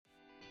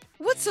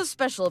What's so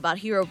special about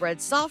Hero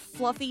Bread's soft,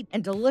 fluffy,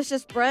 and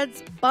delicious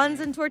breads, buns,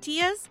 and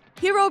tortillas?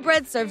 Hero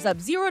Bread serves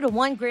up 0 to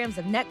 1 grams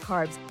of net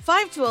carbs,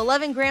 5 to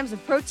 11 grams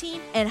of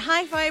protein, and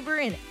high fiber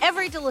in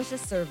every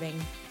delicious serving.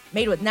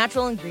 Made with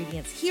natural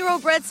ingredients, Hero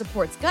Bread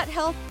supports gut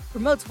health,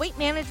 promotes weight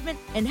management,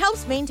 and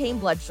helps maintain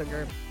blood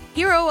sugar.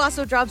 Hero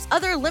also drops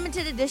other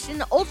limited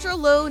edition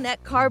ultra-low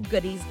net carb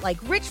goodies like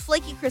rich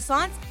flaky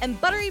croissants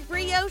and buttery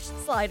brioche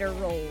slider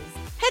rolls.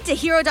 Head to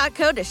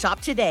hero.co to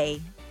shop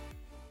today.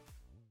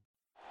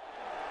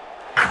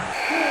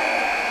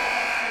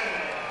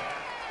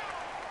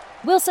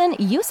 Wilson,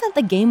 you sent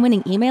the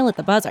game-winning email at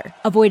the buzzer,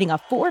 avoiding a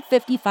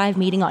 4:55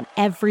 meeting on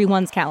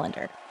everyone's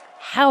calendar.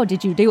 How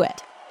did you do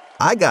it?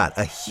 I got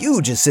a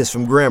huge assist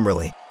from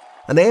Grammarly,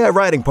 an AI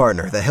writing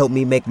partner that helped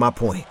me make my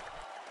point.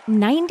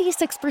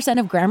 96%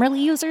 of Grammarly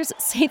users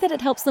say that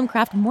it helps them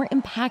craft more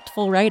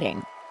impactful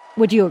writing.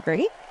 Would you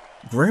agree?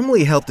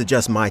 Grammarly helped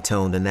adjust my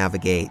tone to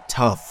navigate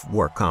tough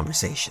work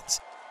conversations.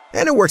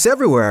 And it works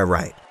everywhere I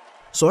write,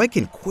 so I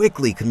can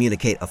quickly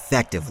communicate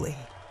effectively.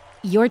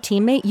 Your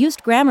teammate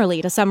used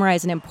Grammarly to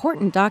summarize an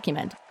important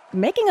document,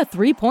 making a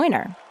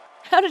 3-pointer.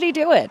 How did he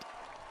do it?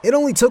 It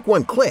only took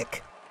one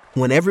click.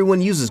 When everyone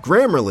uses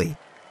Grammarly,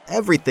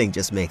 everything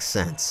just makes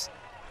sense.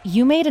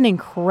 You made an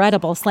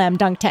incredible slam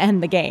dunk to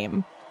end the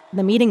game.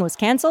 The meeting was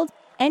canceled,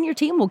 and your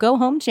team will go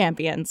home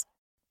champions.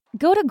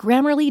 Go to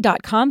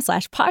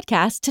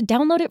Grammarly.com/podcast to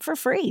download it for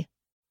free.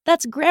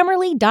 That's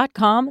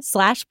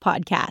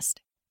Grammarly.com/podcast.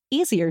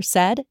 Easier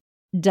said,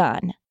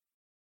 done.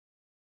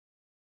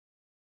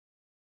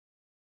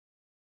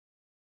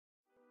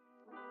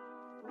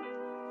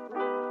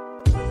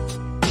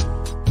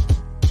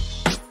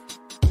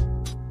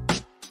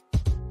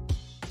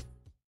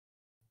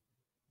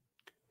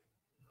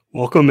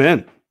 Welcome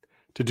in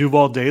to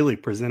Duval Daily,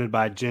 presented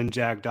by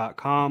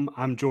GenJag.com.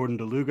 I'm Jordan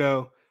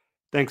DeLugo.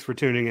 Thanks for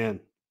tuning in.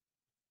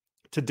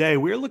 Today,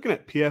 we're looking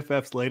at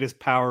PFF's latest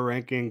power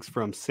rankings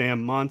from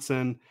Sam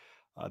Monson.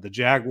 The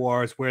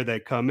Jaguars, where they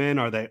come in.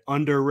 Are they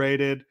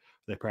underrated? Are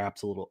they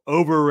perhaps a little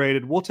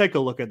overrated? We'll take a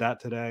look at that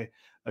today.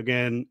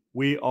 Again,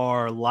 we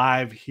are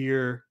live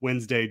here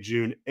Wednesday,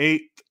 June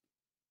 8th,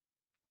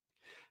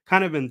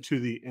 kind of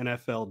into the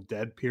NFL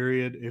dead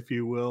period, if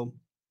you will.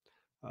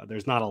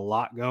 There's not a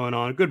lot going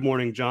on. Good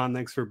morning, John.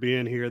 Thanks for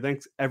being here.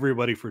 Thanks,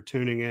 everybody, for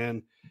tuning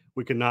in.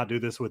 We could not do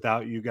this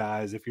without you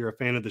guys. If you're a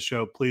fan of the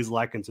show, please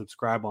like and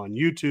subscribe on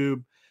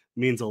YouTube. It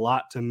means a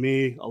lot to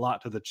me, a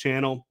lot to the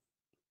channel.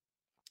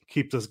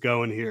 Keeps us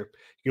going here.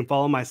 You can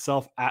follow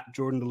myself at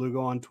Jordan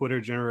DeLugo on Twitter,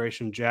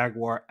 Generation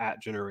Jaguar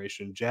at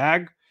Generation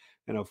Jag.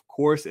 And of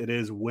course, it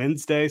is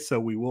Wednesday, so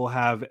we will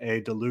have a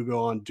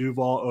DeLugo on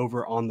Duval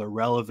over on the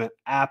Relevant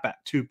app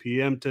at 2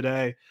 p.m.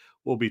 today.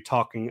 We'll be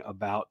talking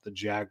about the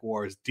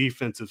Jaguars'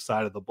 defensive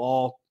side of the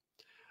ball,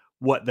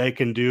 what they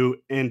can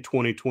do in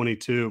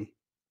 2022.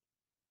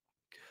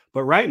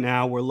 But right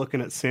now, we're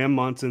looking at Sam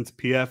Monson's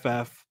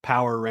PFF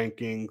power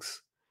rankings,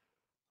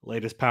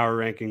 latest power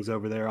rankings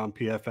over there on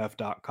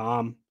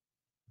PFF.com.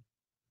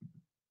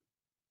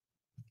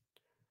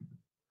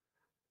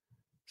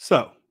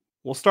 So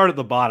we'll start at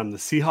the bottom. The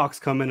Seahawks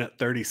come in at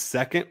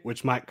 32nd,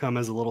 which might come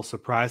as a little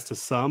surprise to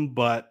some,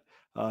 but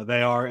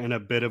they are in a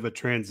bit of a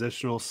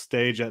transitional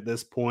stage at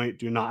this point.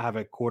 Do not have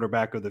a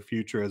quarterback of the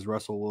future as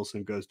Russell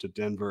Wilson goes to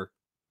Denver.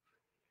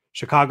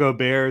 Chicago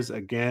Bears,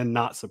 again,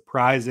 not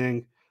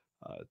surprising.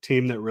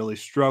 Team that really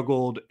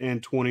struggled in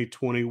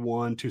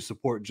 2021 to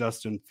support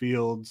Justin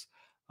Fields.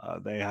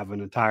 They have an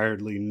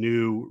entirely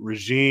new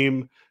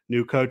regime,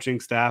 new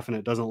coaching staff, and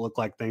it doesn't look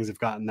like things have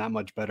gotten that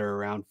much better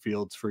around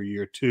Fields for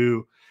year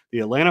two. The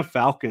Atlanta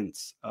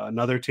Falcons,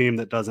 another team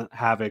that doesn't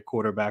have a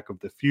quarterback of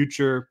the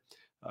future.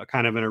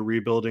 Kind of in a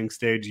rebuilding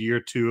stage, year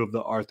two of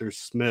the Arthur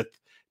Smith,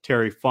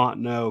 Terry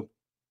Fontenot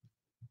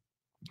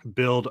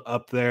build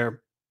up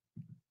there.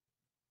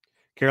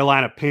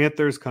 Carolina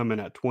Panthers come in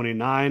at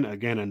 29.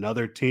 Again,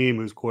 another team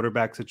whose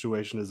quarterback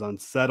situation is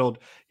unsettled.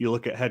 You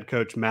look at head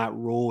coach Matt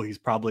Rule, he's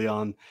probably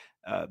on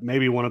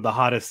maybe one of the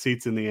hottest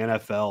seats in the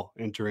NFL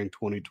entering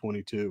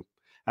 2022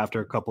 after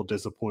a couple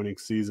disappointing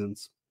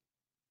seasons.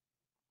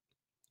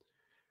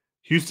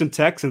 Houston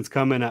Texans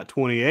come in at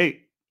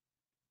 28.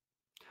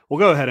 We'll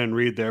go ahead and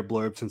read their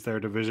blurb since they're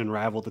a division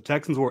rival. The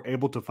Texans were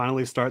able to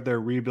finally start their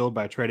rebuild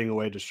by trading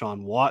away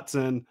Deshaun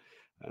Watson.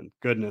 And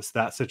goodness,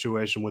 that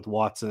situation with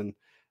Watson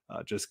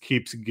just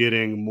keeps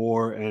getting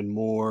more and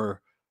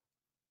more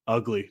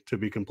ugly, to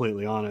be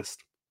completely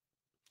honest.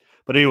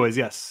 But anyways,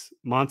 yes,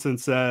 Monson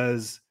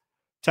says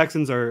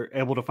Texans are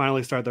able to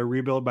finally start their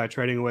rebuild by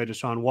trading away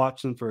Deshaun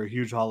Watson for a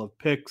huge haul of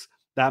picks.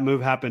 That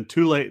move happened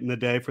too late in the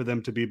day for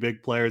them to be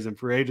big players in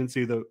free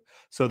agency,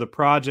 so the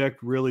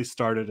project really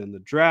started in the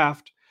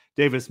draft.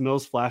 Davis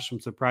Mills flashed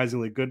some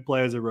surprisingly good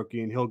play as a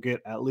rookie, and he'll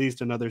get at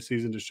least another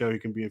season to show he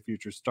can be a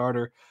future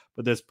starter.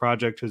 But this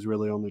project has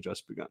really only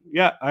just begun.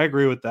 Yeah, I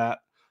agree with that.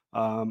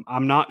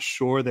 I'm not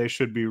sure they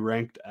should be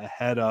ranked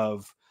ahead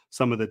of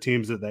some of the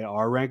teams that they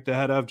are ranked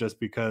ahead of, just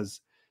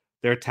because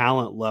their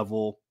talent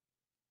level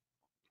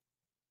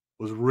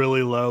was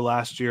really low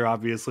last year.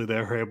 Obviously,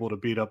 they were able to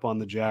beat up on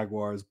the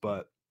Jaguars,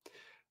 but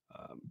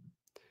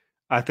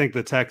I think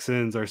the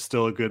Texans are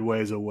still a good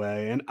ways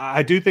away. And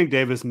I do think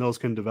Davis Mills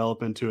can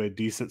develop into a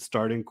decent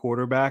starting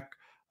quarterback,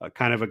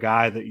 kind of a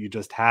guy that you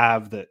just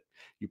have that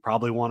you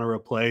probably want to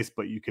replace,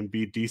 but you can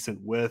be decent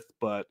with,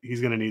 but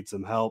he's going to need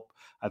some help.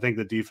 I think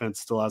the defense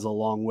still has a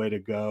long way to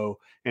go.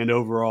 And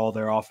overall,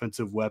 their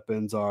offensive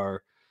weapons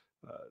are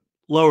uh,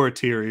 lower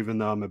tier, even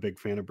though I'm a big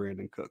fan of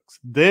Brandon Cooks.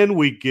 Then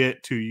we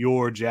get to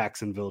your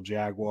Jacksonville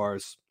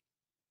Jaguars.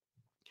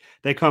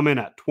 They come in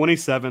at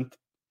 27th.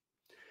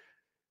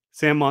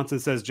 Sam Monson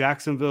says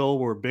Jacksonville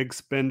were big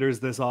spenders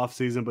this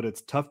offseason, but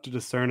it's tough to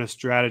discern a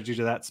strategy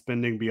to that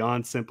spending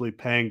beyond simply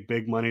paying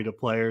big money to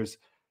players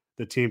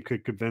the team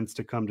could convince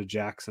to come to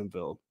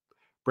Jacksonville.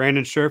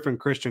 Brandon Scherff and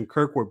Christian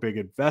Kirk were big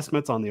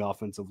investments on the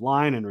offensive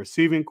line and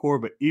receiving core,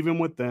 but even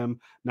with them,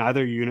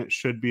 neither unit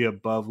should be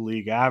above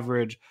league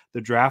average.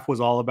 The draft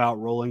was all about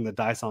rolling the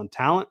dice on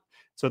talent,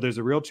 so there's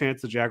a real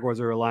chance the Jaguars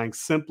are relying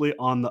simply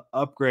on the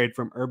upgrade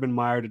from Urban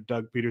Meyer to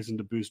Doug Peterson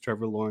to boost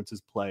Trevor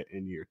Lawrence's play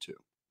in year 2.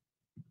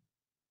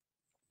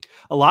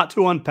 A lot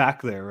to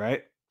unpack there,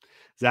 right?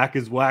 Zach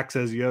is Whack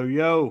says,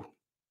 yo.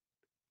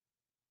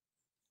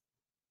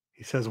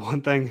 He says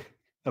one thing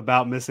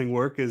about missing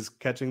work is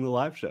catching the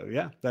live show.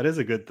 Yeah, that is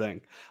a good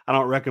thing. I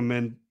don't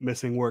recommend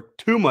missing work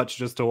too much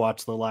just to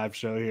watch the live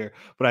show here,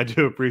 but I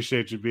do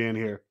appreciate you being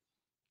here.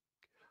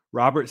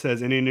 Robert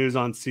says, any news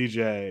on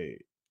CJ?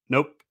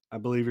 Nope. I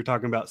believe you're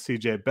talking about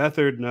CJ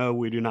Beathard. No,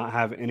 we do not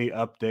have any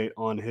update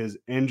on his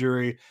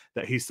injury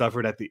that he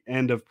suffered at the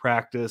end of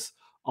practice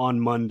on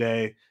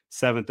Monday,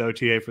 7th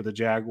OTA for the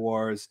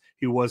Jaguars.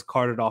 He was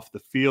carted off the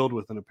field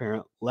with an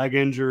apparent leg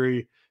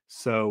injury,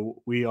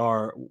 so we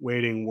are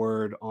waiting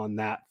word on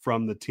that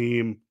from the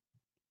team.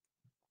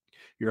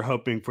 You're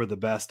hoping for the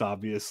best,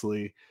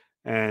 obviously,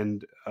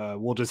 and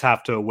we'll just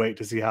have to wait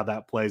to see how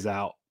that plays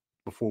out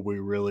before we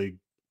really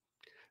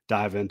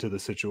dive into the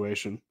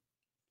situation.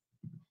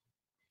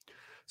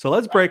 So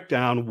let's break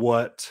down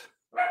what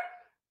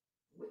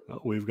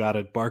we've got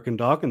a barking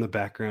dog in the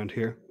background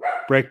here.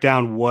 Break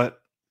down what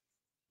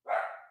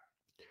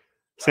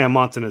Sam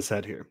Monson has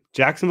said here.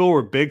 Jacksonville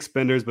were big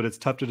spenders, but it's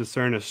tough to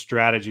discern a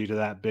strategy to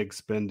that big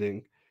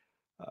spending.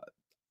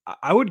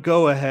 I would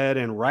go ahead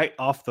and right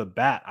off the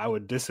bat, I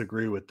would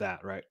disagree with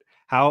that, right?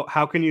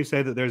 How can you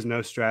say that there's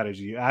no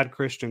strategy? You add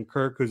Christian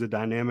Kirk, who's a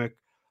dynamic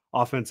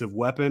offensive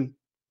weapon,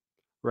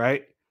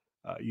 right?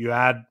 You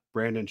add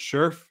Brandon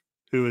Scherff,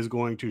 who is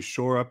going to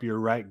shore up your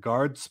right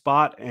guard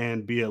spot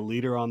and be a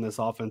leader on this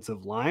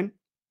offensive line.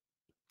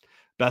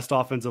 Best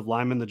offensive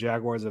lineman the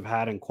Jaguars have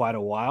had in quite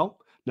a while.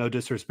 No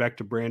disrespect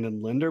to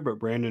Brandon Linder, but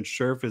Brandon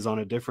Scherff is on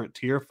a different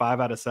tier, 5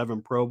 out of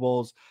 7 Pro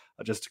Bowls,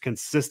 just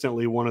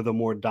consistently one of the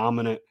more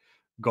dominant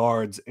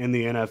guards in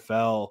the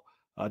NFL,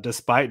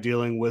 despite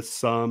dealing with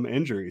some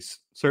injuries,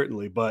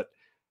 certainly. But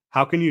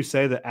how can you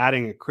say that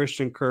adding a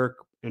Christian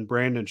Kirk and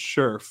Brandon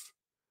Scherff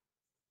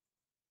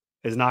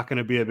is not going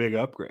to be a big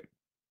upgrade?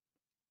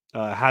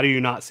 How do you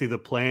not see the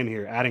plan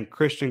here? Adding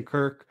Christian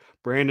Kirk,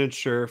 Brandon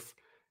Scherff,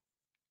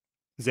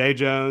 Zay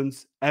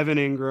Jones, Evan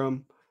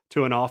Ingram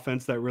to an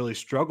offense that really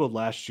struggled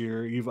last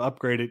year. You've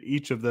upgraded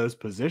each of those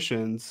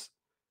positions.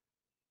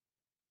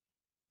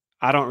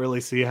 I don't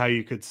really see how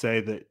you could say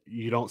that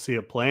you don't see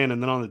a plan.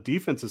 And then on the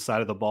defensive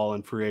side of the ball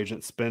in free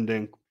agent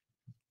spending,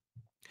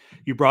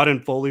 you brought in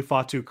Foley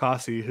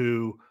Fatukasi,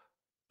 who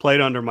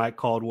played under Mike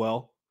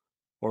Caldwell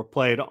or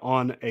played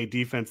on a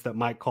defense that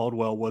Mike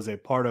Caldwell was a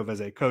part of as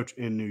a coach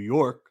in New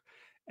York.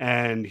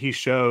 And he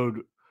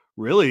showed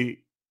really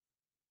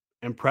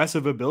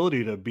impressive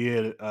ability to be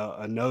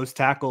a nose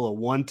tackle, a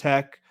one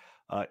tech,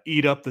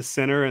 eat up the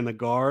center and the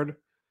guard,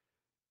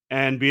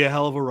 and be a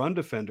hell of a run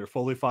defender.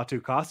 Foley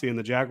Fatukasi, and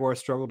the Jaguars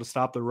struggled to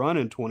stop the run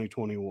in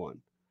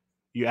 2021.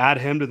 You add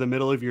him to the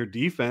middle of your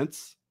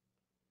defense.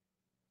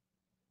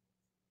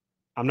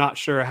 I'm not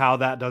sure how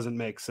that doesn't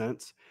make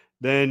sense.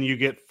 Then you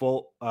get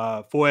Foye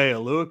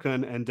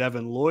Oluokun and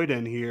Devin Lloyd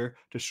in here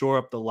to shore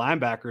up the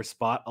linebacker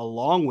spot,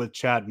 along with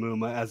Chad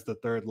Muma as the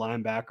third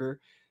linebacker.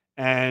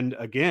 And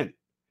again,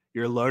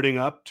 you're loading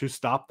up to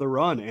stop the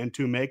run and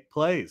to make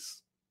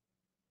plays.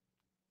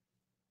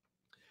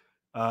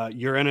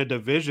 You're in a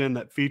division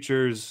that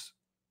features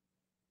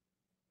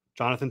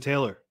Jonathan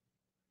Taylor,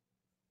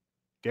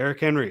 Derrick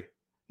Henry.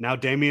 Now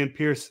Dameon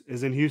Pierce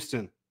is in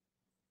Houston.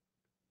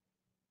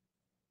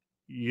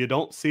 You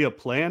don't see a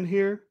plan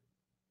here?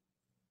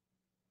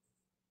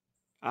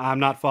 I'm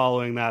not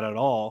following that at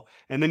all.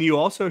 And then you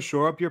also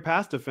shore up your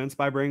pass defense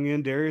by bringing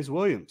in Darius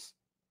Williams.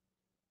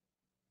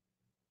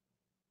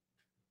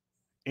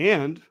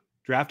 And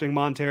drafting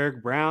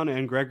Monteric Brown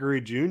and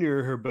Gregory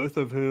Jr., both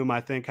of whom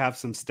I think have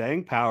some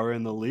staying power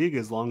in the league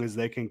as long as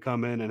they can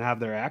come in and have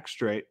their act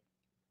straight.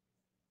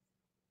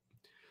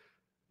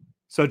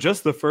 So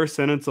just the first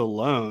sentence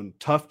alone,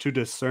 tough to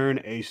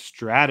discern a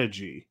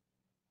strategy.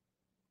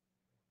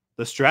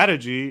 The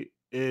strategy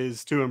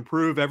is to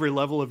improve every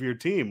level of your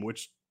team,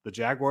 which the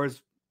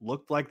Jaguars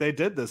looked like they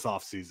did this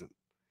offseason.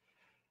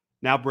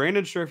 Now,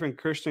 Brandon Scherff and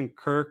Christian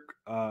Kirk,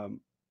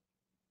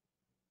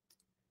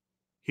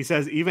 He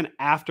says even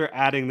after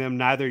adding them,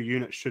 neither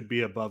unit should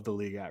be above the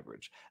league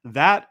average.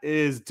 That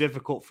is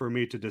difficult for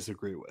me to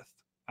disagree with.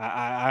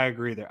 I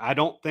agree there. I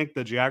don't think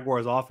the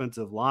Jaguars'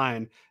 offensive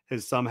line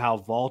has somehow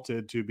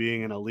vaulted to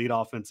being an elite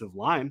offensive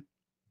line.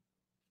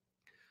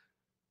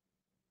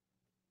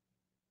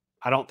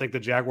 I don't think the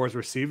Jaguars'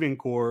 receiving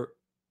core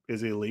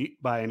is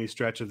elite by any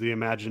stretch of the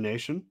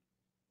imagination.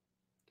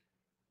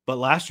 But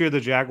last year,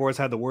 the Jaguars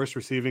had the worst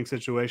receiving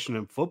situation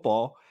in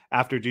football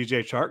after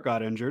DJ Chark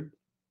got injured.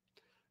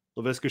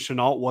 Laviska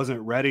Shenault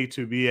wasn't ready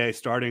to be a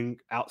starting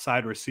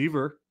outside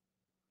receiver.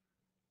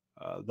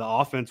 The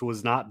offense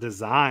was not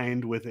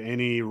designed with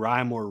any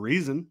rhyme or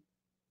reason.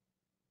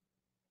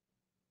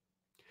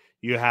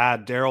 You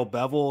had Darrell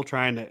Bevel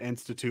trying to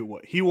institute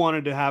what he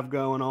wanted to have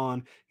going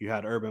on. You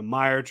had Urban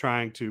Meyer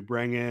trying to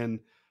bring in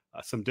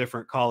some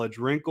different college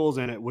wrinkles,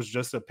 and it was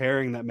just a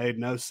pairing that made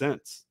no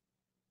sense.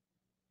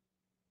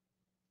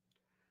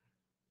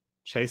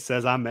 Chase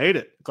says, I made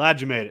it.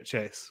 Glad you made it,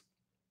 Chase.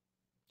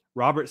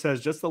 Robert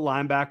says, just the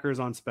linebackers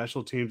on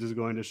special teams is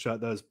going to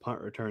shut those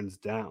punt returns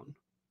down.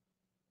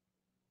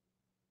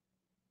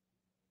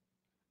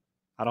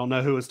 I don't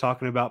know who was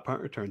talking about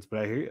punt returns, but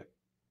I hear you.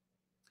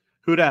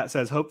 Hudat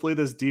says, hopefully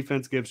this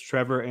defense gives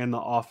Trevor and the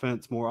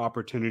offense more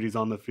opportunities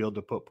on the field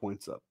to put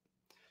points up.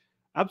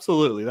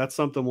 Absolutely. That's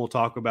something we'll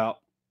talk about.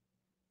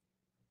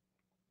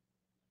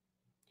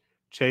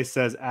 Chase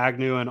says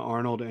Agnew and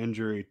Arnold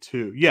injury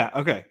too. Yeah,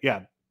 okay,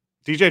 yeah.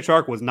 DJ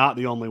Chark was not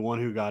the only one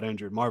who got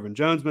injured. Marvin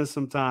Jones missed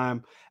some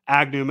time.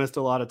 Agnew missed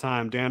a lot of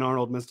time. Dan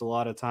Arnold missed a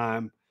lot of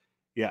time.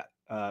 Yeah,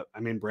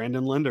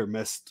 Brandon Linder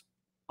missed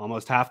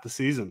almost half the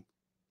season.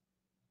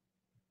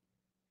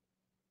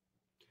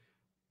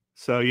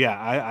 So, yeah,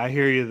 I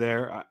hear you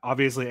there.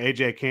 Obviously,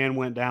 A.J. Cann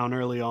went down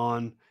early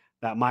on.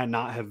 That might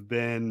not have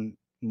been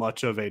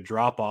much of a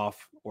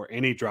drop-off or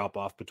any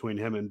drop-off between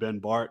him and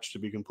Ben Bartch, to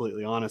be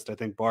completely honest. I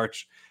think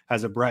Bartch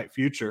has a bright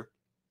future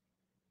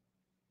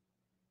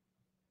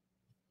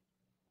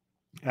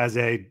as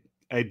a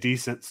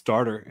decent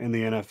starter in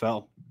the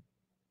NFL.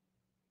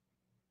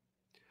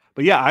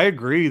 But, yeah, I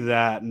agree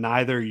that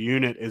neither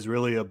unit is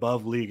really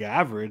above league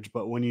average.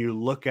 But when you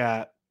look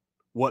at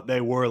what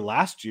they were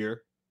last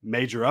year,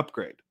 major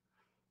upgrade.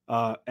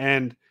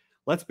 And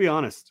let's be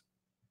honest,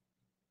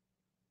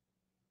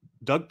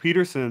 Doug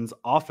Peterson's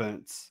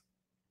offense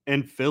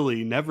in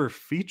Philly never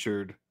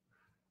featured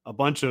a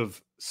bunch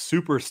of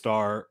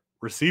superstar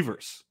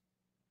receivers.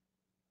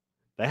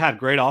 They had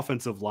great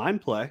offensive line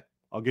play.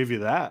 I'll give you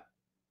that.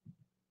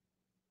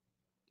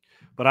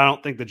 But I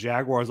don't think the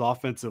Jaguars'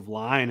 offensive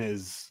line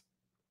is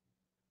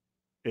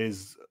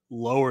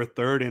lower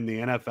third in the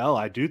NFL.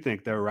 I do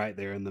think they're right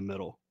there in the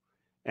middle.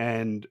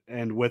 And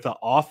with an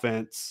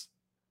offense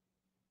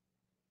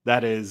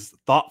that is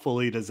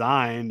thoughtfully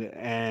designed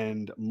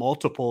and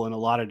multiple in a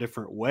lot of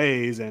different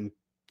ways and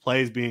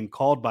plays being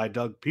called by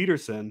Doug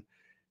Peterson,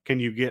 can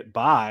you get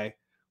by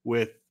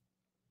with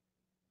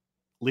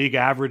league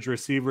average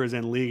receivers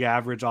and league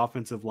average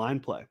offensive line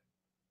play?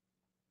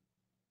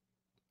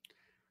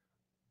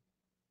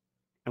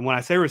 And when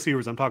I say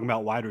receivers, I'm talking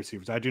about wide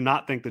receivers. I do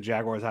not think the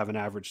Jaguars have an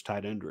average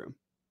tight end room.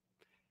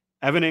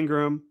 Evan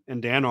Ingram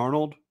and Dan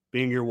Arnold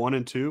being your 1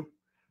 and 2,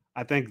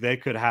 I think they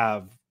could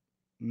have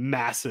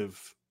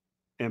massive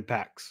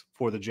impacts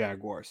for the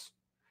Jaguars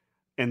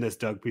in this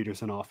Doug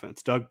Peterson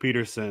offense. Doug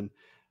Peterson,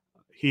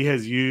 he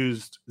has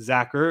used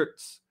Zach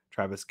Ertz,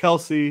 Travis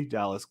Kelce,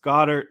 Dallas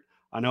Goedert.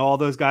 I know all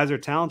those guys are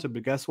talented,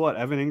 but guess what?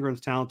 Evan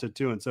Ingram's talented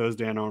too, and so is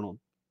Dan Arnold.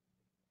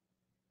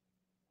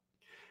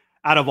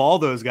 Out of all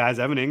those guys,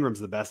 Evan Ingram's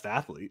the best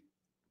athlete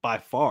by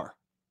far.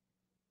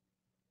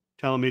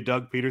 Telling me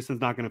Doug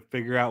Peterson's not going to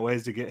figure out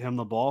ways to get him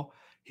the ball?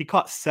 He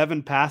caught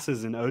 7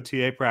 passes in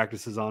OTA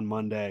practices on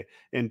Monday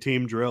in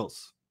team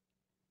drills.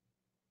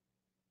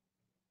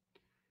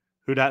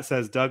 Hudat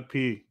says Doug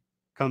P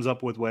comes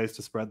up with ways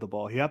to spread the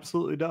ball. He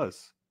absolutely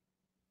does.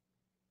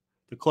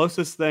 The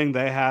closest thing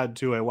they had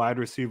to a wide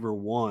receiver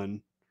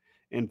 1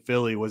 in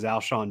Philly was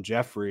Alshon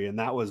Jeffrey, and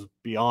that was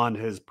beyond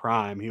his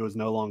prime. He was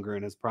no longer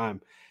in his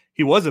prime.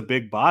 He was a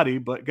big body,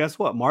 but guess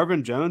what?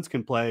 Marvin Jones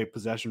can play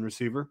possession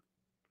receiver.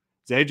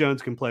 Zay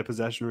Jones can play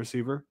possession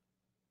receiver.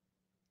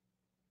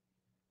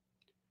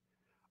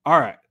 All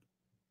right.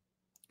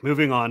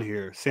 Moving on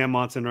here. Sam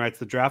Monson writes,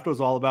 the draft was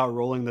all about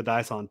rolling the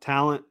dice on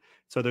talent,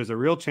 so there's a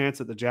real chance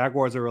that the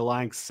Jaguars are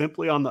relying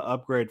simply on the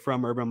upgrade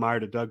from Urban Meyer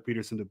to Doug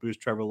Peterson to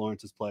boost Trevor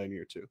Lawrence's play in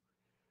year 2.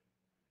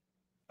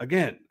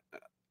 Again,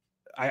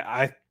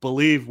 I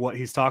believe what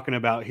he's talking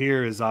about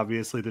here is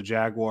obviously the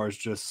Jaguars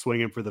just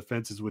swinging for the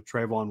fences with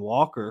Trayvon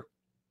Walker,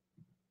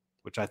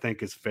 which I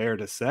think is fair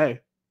to say.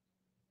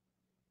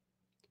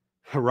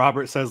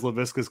 Robert says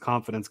Laviska's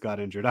confidence got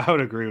injured. I would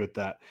agree with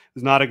that. It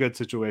was not a good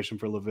situation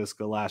for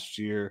Laviska last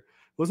year. It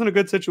wasn't a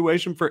good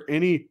situation for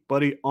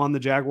anybody on the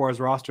Jaguars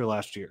roster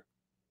last year.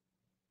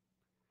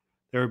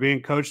 They were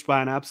being coached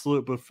by an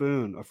absolute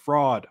buffoon, a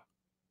fraud,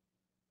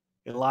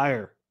 a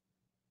liar.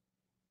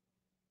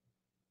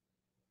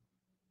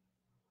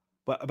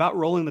 But about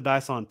rolling the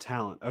dice on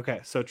talent. Okay,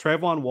 so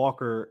Trayvon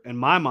Walker, in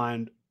my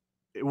mind,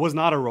 it was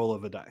not a roll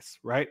of the dice,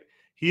 right?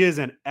 He is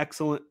an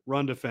excellent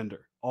run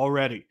defender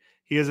already.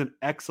 He is an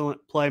excellent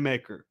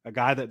playmaker, a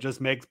guy that just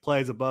makes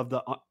plays above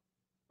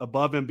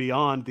and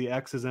beyond the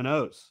X's and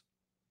O's.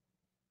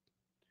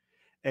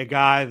 A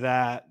guy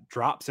that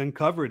drops in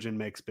coverage and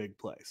makes big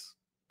plays.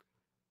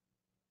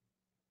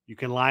 You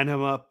can line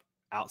him up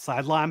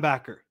outside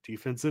linebacker,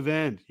 defensive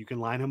end. You can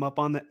line him up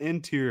on the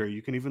interior.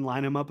 You can even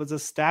line him up as a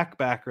stack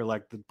backer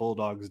like the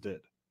Bulldogs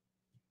did.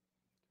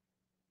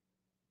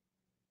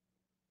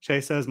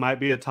 Chase says might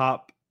be a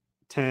top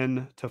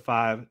 10 to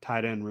 5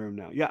 tight end room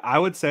now. Yeah, I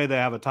would say they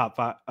have a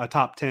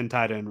top 10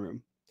 tight end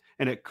room.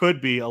 And it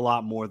could be a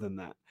lot more than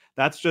that.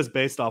 That's just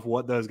based off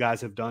what those guys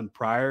have done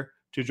prior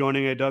to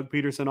joining a Doug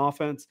Peterson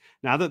offense.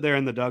 Now that they're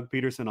in the Doug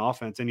Peterson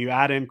offense and you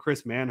add in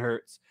Chris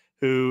Manhertz,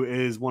 who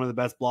is one of the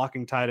best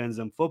blocking tight ends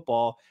in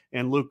football,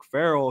 and Luke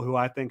Farrell, who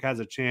I think has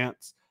a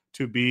chance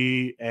to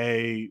be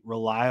a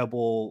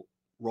reliable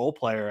role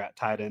player at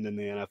tight end in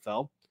the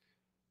NFL.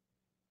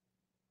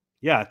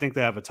 Yeah, I think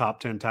they have a top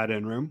 10 tight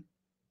end room.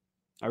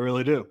 I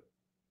really do.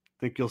 I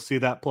think you'll see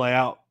that play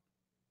out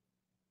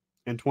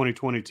in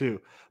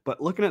 2022.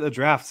 But looking at the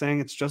draft, saying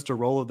it's just a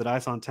roll of the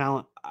dice on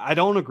talent, I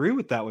don't agree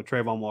with that with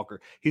Trayvon Walker.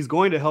 He's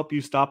going to help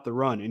you stop the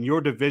run. In your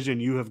division,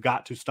 you have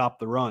got to stop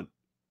the run.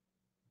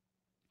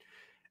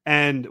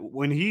 And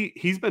when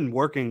he's been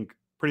working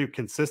pretty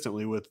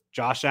consistently with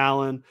Josh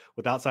Allen,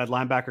 with outside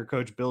linebacker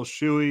coach Bill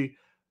Shuey,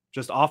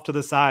 just off to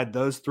the side,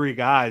 those three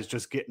guys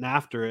just getting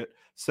after it.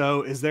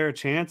 So is there a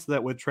chance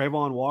that with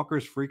Trayvon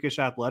Walker's freakish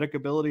athletic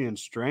ability and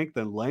strength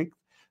and length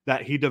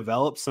that he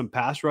develops some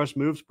pass rush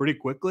moves pretty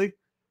quickly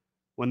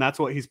when that's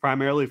what he's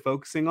primarily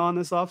focusing on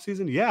this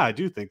offseason? Yeah, I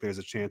do think there's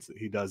a chance that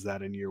he does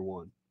that in year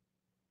one.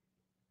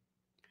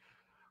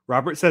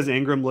 Robert says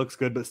Ingram looks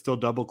good, but still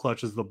double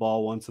clutches the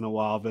ball once in a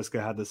while.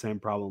 Viska had the same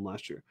problem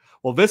last year.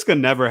 Well, Viska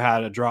never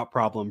had a drop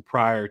problem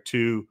prior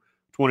to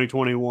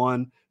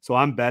 2021, so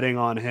I'm betting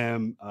on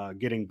him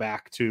getting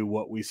back to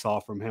what we saw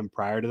from him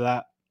prior to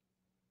that.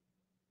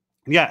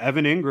 Yeah,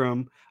 Evan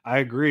Ingram, I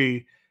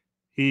agree.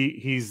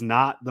 He's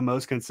not the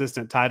most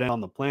consistent tight end on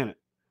the planet,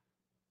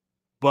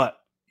 but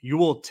you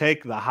will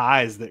take the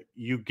highs that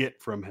you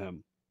get from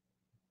him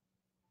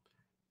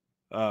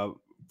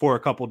for a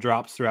couple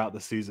drops throughout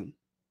the season.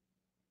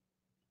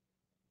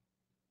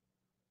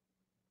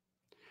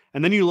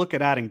 And then you look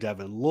at adding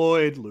Devin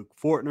Lloyd, Luke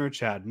Fortner,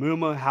 Chad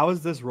Muma. How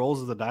is this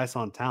rolls of the dice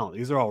on talent?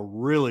 These are all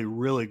really,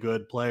 really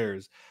good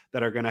players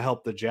that are going to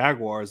help the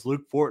Jaguars.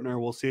 Luke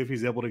Fortner, we'll see if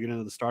he's able to get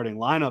into the starting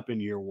lineup in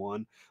year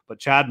one, but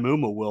Chad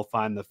Muma will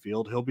find the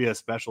field. He'll be a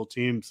special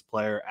teams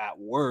player at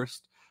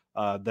worst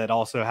that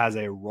also has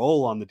a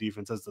role on the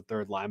defense as the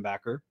third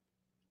linebacker.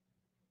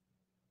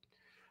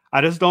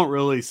 I just don't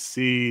really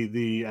see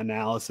the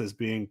analysis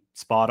being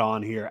spot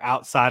on here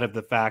outside of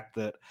the fact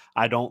that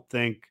I don't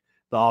think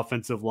the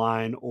offensive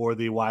line or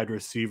the wide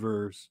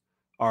receivers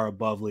are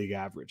above league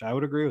average. I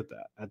would agree with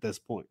that at this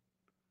point.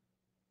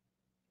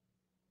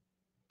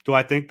 Do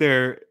I think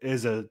there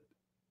is a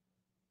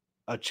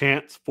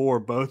chance for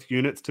both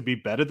units to be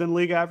better than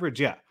league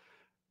average? Yeah.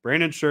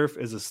 Brandon Scherf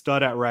is a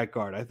stud at right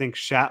guard. I think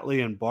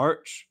Shatley and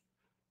Barch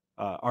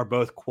are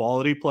both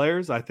quality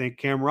players. I think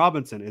Cam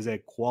Robinson is a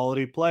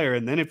quality player.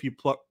 And then if you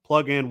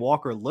plug in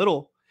Walker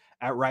Little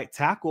at right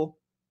tackle,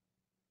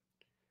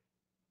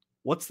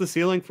 what's the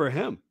ceiling for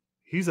him?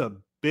 He's a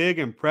big,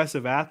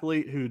 impressive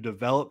athlete who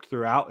developed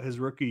throughout his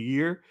rookie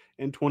year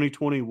in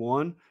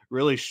 2021,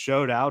 really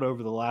showed out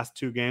over the last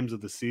 2 games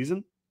of the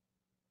season,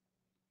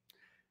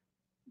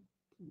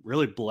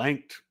 really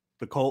blanked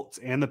the Colts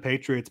and the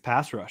Patriots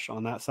pass rush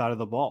on that side of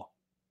the ball.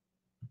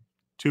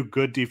 2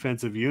 good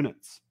defensive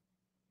units.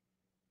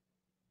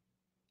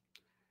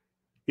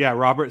 Yeah,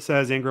 Robert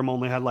says Ingram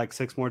only had like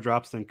 6 more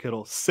drops than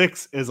Kittle.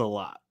 6 is a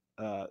lot.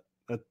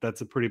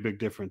 That's a pretty big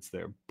difference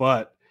there.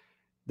 But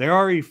there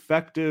are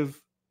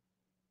effective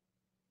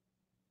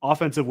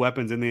offensive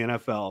weapons in the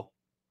NFL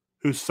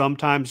who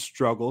sometimes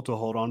struggle to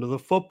hold on to the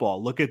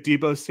football. Look at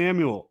Deebo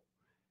Samuel.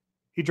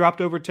 He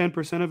dropped over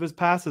 10% of his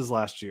passes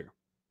last year.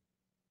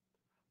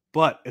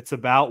 But it's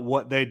about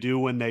what they do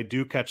when they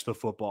do catch the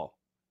football.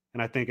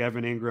 And I think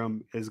Evan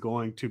Ingram is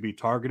going to be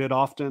targeted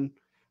often.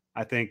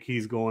 I think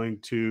he's going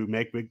to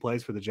make big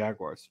plays for the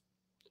Jaguars.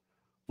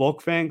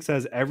 Volkfang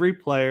says every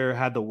player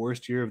had the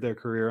worst year of their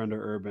career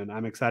under Urban.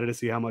 I'm excited to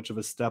see how much of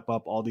a step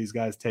up all these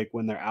guys take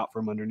when they're out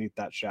from underneath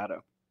that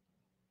shadow.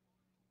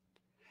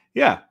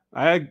 Yeah,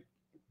 I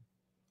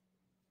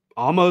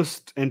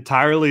almost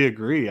entirely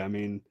agree. I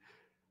mean,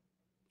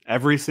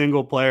 every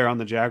single player on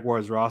the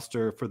Jaguars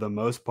roster, for the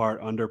most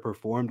part,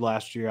 underperformed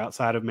last year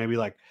outside of maybe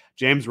like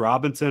James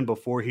Robinson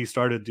before he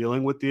started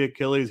dealing with the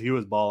Achilles. He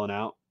was balling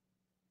out.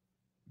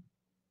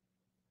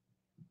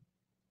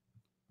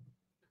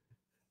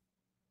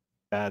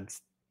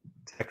 Dad's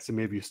texting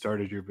me if you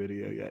started your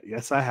video yet.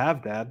 Yes, I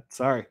have, Dad.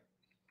 Sorry.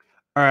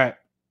 All right.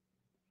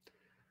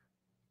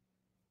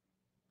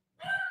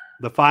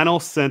 The final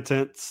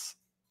sentence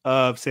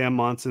of Sam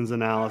Monson's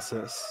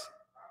analysis.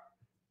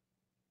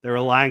 They're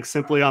relying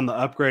simply on the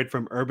upgrade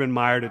from Urban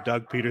Meyer to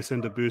Doug Peterson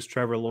to boost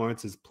Trevor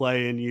Lawrence's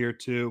play in year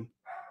 2.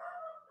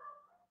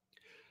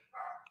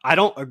 I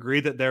don't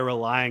agree that they're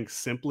relying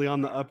simply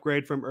on the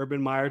upgrade from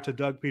Urban Meyer to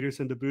Doug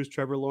Peterson to boost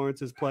Trevor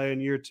Lawrence's play in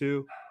year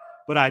 2,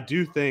 but I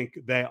do think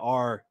they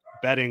are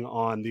betting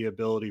on the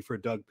ability for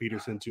Doug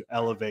Peterson to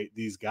elevate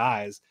these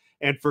guys,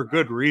 and for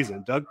good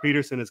reason. Doug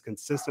Peterson has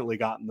consistently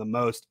gotten the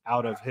most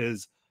out of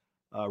his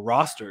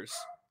rosters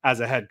as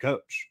a head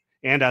coach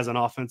and as an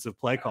offensive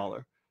play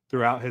caller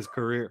throughout his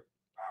career.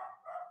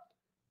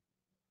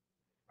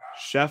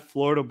 Chef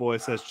Florida Boy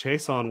says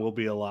Chason will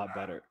be a lot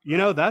better.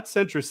 That's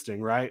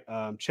interesting, right?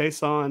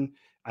 Chason,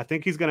 I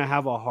think he's going to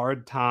have a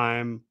hard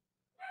time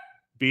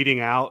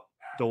beating out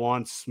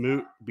DeJuan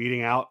Smoot,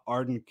 beating out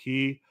Arden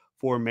Key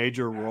for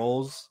major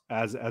roles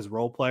as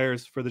role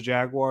players for the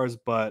Jaguars,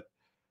 but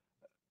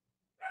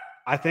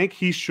I think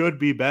he should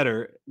be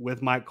better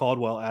with Mike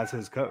Caldwell as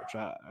his coach,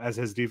 as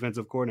his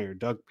defensive coordinator,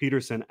 Doug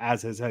Peterson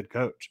as his head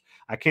coach.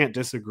 I can't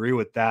disagree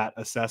with that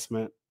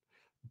assessment,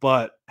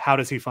 but how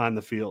does he find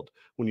the field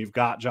when you've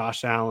got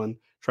Josh Allen,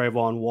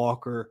 Trayvon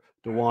Walker,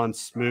 DeJuan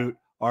Smoot,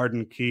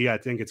 Arden Key? I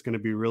think it's going to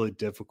be really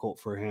difficult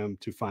for him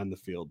to find the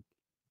field.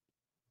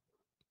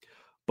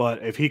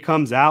 But if he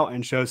comes out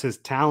and shows his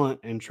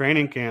talent in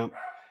training camp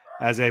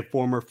as a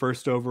former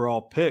first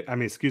round pick,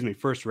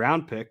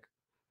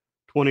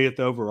 20th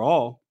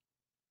overall.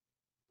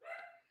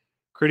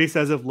 Critty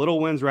says, if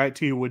Little wins right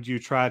to you, would you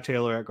try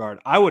Taylor at guard?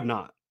 I would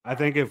not. I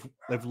think if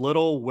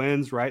Little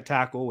wins right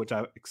tackle, which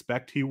I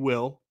expect he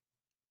will,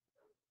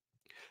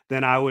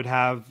 then I would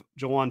have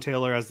Jawan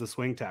Taylor as the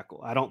swing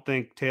tackle. I don't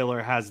think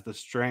Taylor has the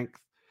strength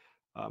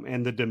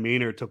and the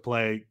demeanor to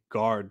play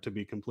guard, to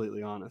be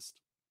completely honest.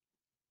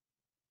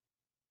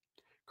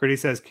 Critty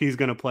says Key's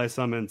going to play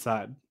some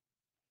inside.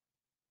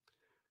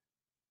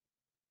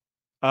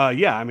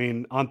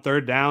 On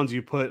third downs,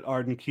 you put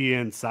Arden Key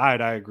inside.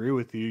 I agree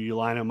with you. You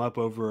line him up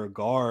over a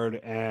guard,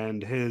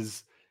 and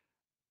his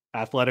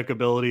athletic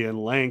ability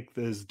and length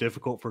is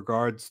difficult for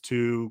guards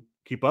to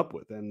keep up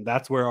with. And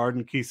that's where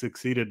Arden Key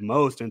succeeded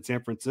most in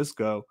San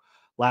Francisco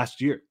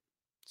last year.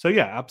 So,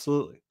 yeah,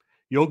 absolutely.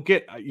 You're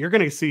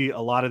going to see a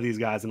lot of these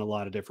guys in a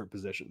lot of different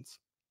positions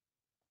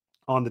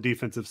on the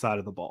defensive side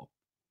of the ball.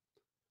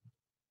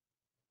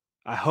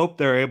 I hope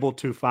they're able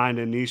to find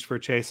a niche for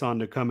Chason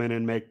to come in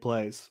and make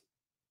plays.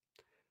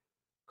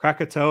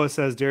 Krakatoa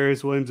says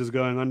Darius Williams is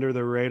going under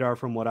the radar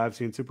from what I've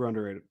seen, super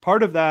underrated.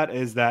 Part of that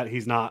is that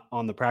he's not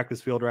on the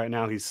practice field right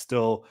now. He's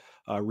still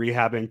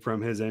rehabbing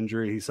from his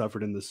injury he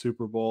suffered in the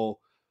Super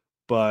Bowl.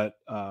 But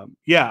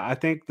I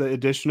think the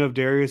addition of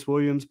Darius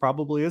Williams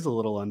probably is a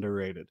little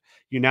underrated.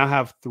 You now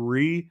have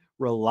 3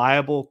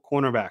 reliable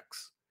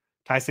cornerbacks.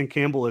 Tyson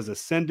Campbell is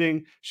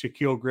ascending.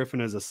 Shaquille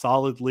Griffin is a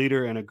solid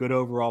leader and a good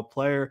overall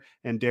player.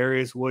 And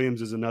Darius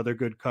Williams is another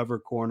good cover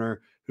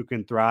corner who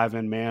can thrive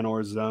in man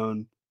or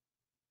zone.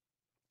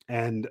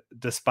 And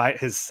despite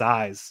his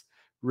size,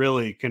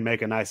 really can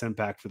make a nice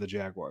impact for the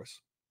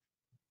Jaguars.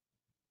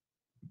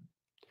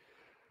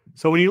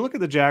 So when you look at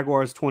the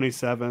Jaguars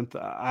 27th,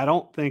 I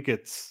don't think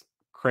it's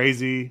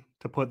crazy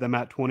to put them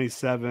at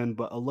 27,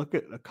 but a look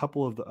at a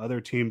couple of the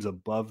other teams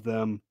above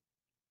them.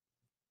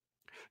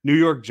 New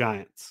York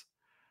Giants.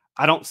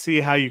 I don't see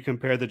how you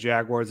compare the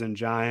Jaguars and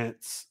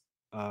Giants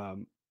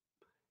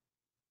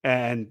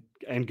and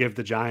give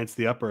the Giants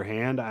the upper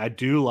hand. I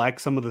do like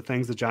some of the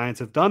things the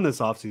Giants have done this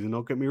offseason.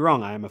 Don't get me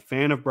wrong. I am a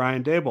fan of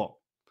Brian Daboll.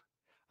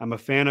 I'm a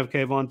fan of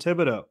Kayvon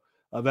Thibodeau,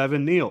 of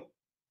Evan Neal.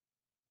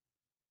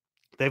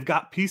 They've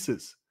got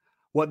pieces.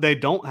 What they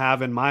don't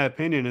have, in my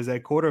opinion, is a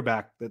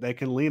quarterback that they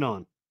can lean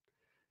on.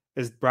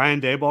 Is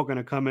Brian Daboll going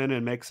to come in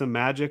and make some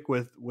magic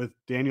with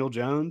Daniel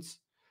Jones?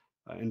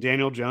 And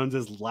Daniel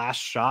Jones's last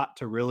shot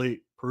to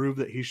really prove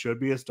that he should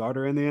be a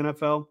starter in the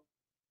NFL?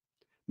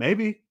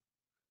 Maybe.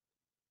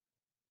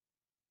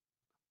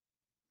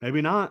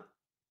 Maybe not.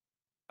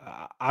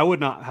 I would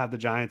not have the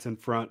Giants in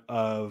front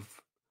of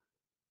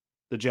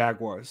the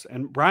Jaguars.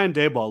 And Brian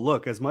Daboll,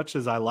 look, as much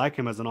as I like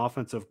him as an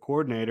offensive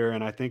coordinator,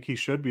 and I think he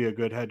should be a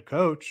good head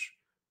coach,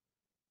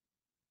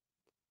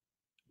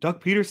 Doug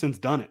Peterson's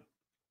done it.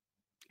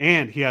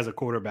 And he has a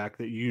quarterback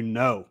that you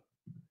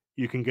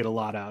can get a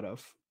lot out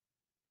of.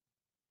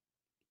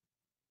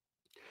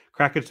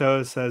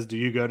 Krakatoa says, do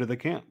you go to the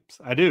camps?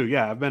 I do,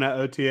 yeah. I've been at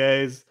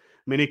OTAs.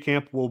 Mini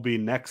camp will be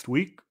next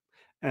week.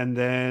 And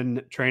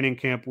then training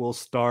camp will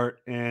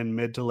start in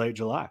mid to late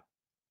July.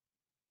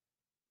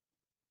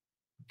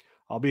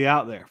 I'll be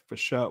out there for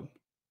sure.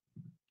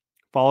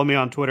 Follow me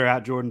on Twitter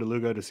at Jordan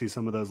DeLugo to see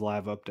some of those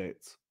live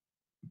updates.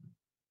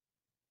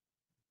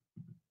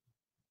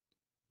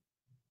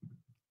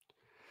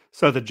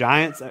 So the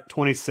Giants at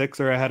 26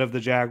 are ahead of the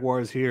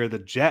Jaguars here. The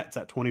Jets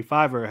at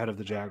 25 are ahead of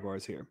the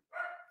Jaguars here.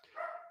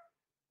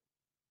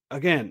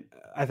 Again,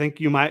 I think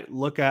you might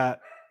look at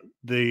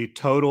the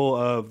total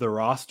of the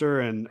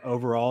roster and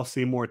overall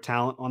see more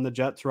talent on the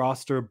Jets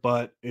roster,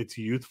 but it's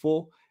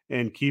youthful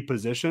in key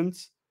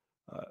positions.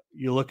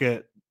 You look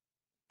at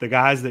the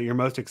guys that you're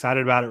most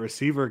excited about at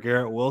receiver,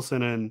 Garrett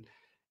Wilson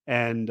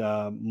and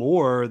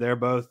Moore. They're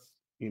both,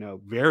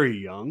 very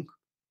young,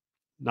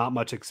 not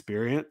much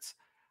experience.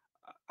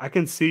 I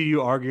can see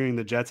you arguing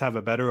the Jets have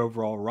a better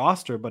overall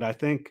roster, but I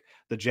think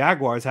the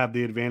Jaguars have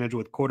the advantage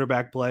with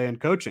quarterback play and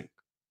coaching.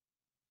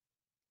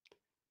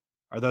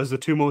 Are those the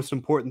two most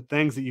important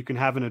things that you can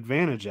have an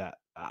advantage at?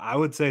 I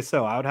would say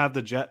so. I would have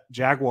the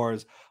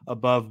Jaguars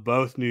above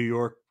both New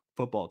York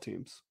football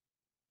teams.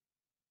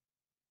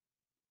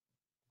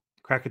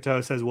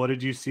 Krakatoa says, what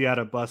did you see out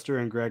of Buster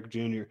and Greg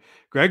Jr.?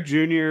 Greg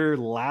Jr.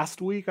 last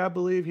week, I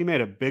believe, he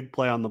made a big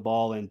play on the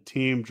ball in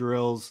team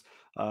drills.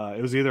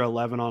 It was either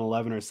 11 on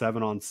 11 or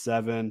 7 on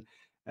 7.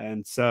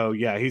 And so,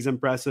 yeah, he's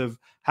impressive.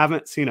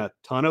 Haven't seen a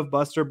ton of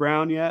Buster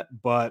Brown yet,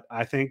 but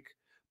I think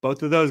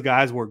both of those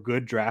guys were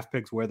good draft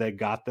picks where they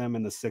got them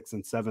in the 6th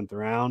and 7th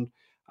round.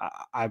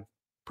 I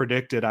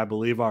predicted, I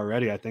believe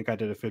already, I think I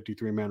did a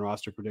 53-man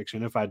roster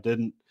prediction. If I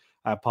didn't,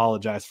 I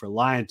apologize for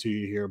lying to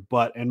you here.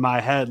 But in my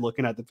head,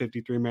 looking at the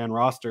 53-man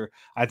roster,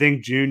 I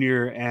think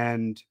Junior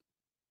and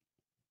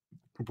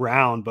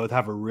Brown both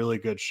have a really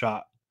good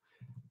shot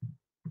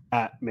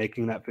at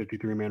making that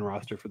 53-man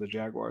roster for the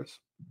Jaguars.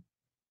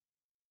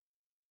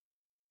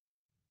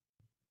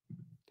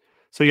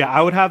 So, yeah,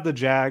 I would have the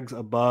Jags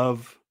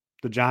above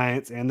the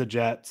Giants and the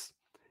Jets.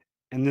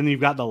 And then you've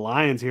got the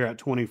Lions here at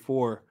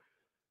 24.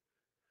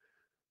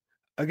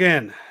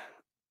 Again,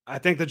 I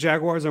think the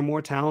Jaguars are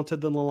more talented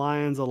than the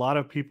Lions. A lot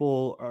of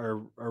people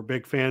are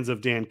big fans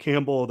of Dan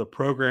Campbell, the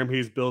program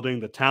he's building,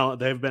 the talent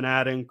they've been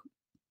adding.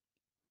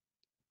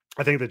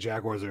 I think the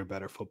Jaguars are a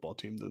better football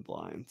team than the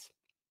Lions.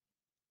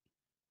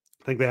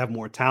 I think they have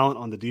more talent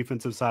on the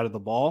defensive side of the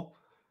ball.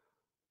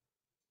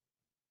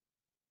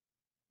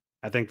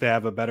 I think they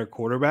have a better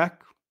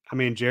quarterback. I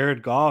mean,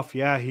 Jared Goff,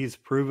 yeah, he's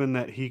proven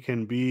that he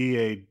can be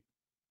a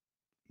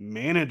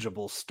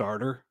manageable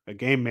starter, a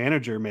game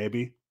manager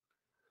maybe.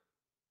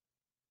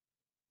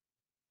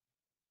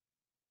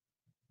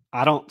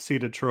 I don't see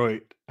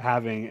Detroit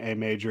having a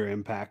major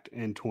impact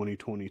in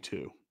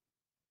 2022.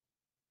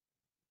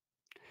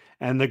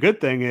 And the good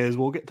thing is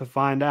we'll get to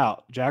find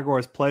out.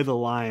 Jaguars play the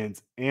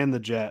Lions and the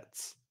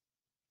Jets.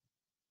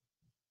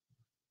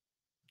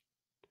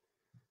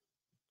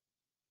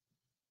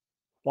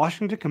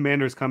 Washington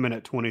Commanders come in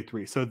at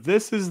 23. So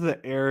this is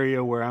the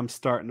area where I'm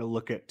starting to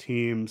look at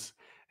teams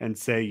and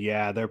say,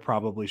 yeah, there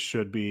probably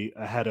should be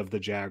ahead of the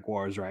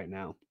Jaguars right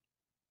now.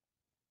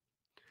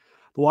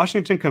 The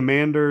Washington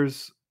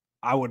Commanders,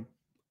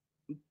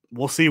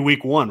 we'll see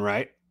week 1,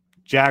 right?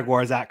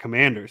 Jaguars at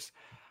Commanders.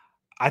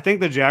 I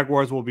think the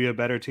Jaguars will be a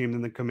better team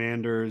than the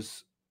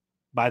Commanders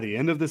by the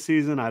end of the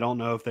season. I don't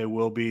know if they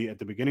will be at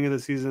the beginning of the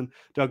season.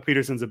 Doug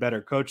Peterson's a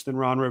better coach than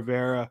Ron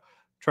Rivera.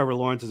 Trevor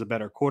Lawrence is a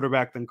better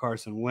quarterback than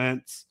Carson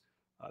Wentz.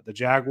 The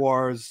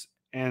Jaguars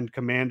and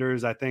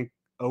Commanders, I think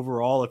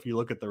overall, if you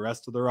look at the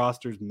rest of the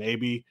rosters,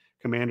 maybe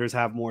Commanders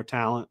have more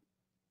talent.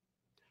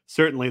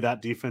 Certainly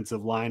that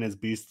defensive line is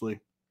beastly.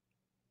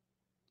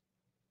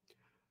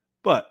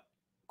 But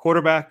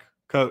quarterback,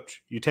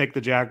 coach, you take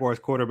the Jaguars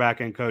quarterback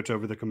and coach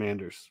over the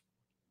Commanders.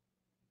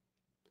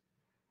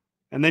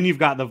 And then you've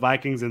got the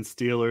Vikings and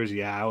Steelers.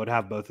 Yeah, I would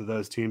have both of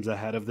those teams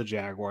ahead of the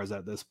Jaguars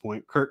at this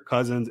point. Kirk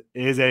Cousins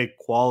is a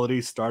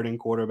quality starting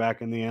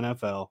quarterback in the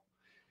NFL.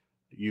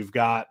 You've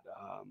got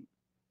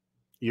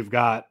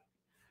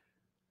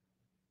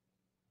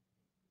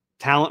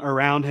talent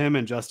around him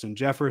and Justin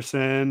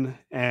Jefferson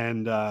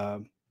and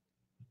Adam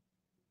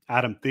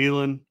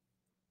Thielen.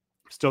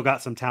 Still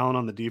got some talent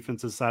on the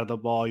defensive side of the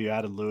ball. You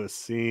added Lewis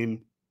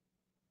Seen.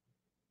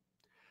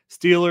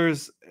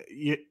 Steelers,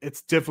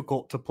 it's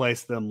difficult to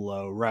place them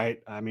low,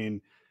 right? I mean,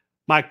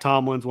 Mike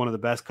Tomlin's one of the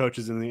best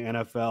coaches in the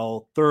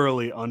NFL,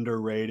 thoroughly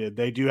underrated.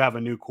 They do have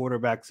a new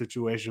quarterback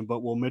situation,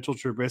 but will Mitchell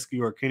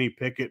Trubisky or Kenny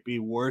Pickett be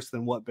worse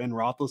than what Ben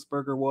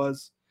Roethlisberger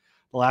was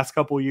the last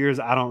couple of years?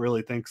 I don't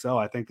really think so.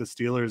 I think the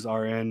Steelers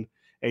are in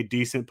a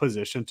decent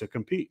position to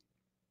compete.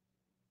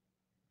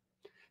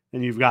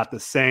 And you've got the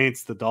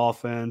Saints, the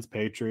Dolphins,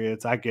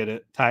 Patriots, I get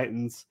it,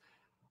 Titans.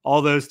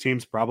 All those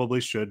teams probably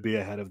should be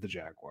ahead of the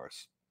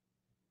Jaguars.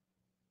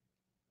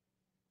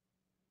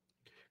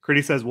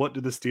 Critty says, what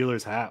do the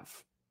Steelers have?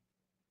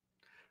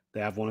 They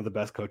have one of the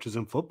best coaches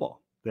in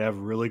football. They have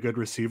really good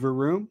receiver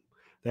room.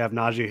 They have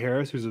Najee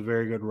Harris, who's a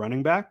very good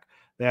running back.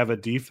 They have a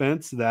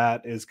defense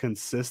that is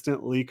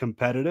consistently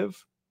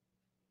competitive.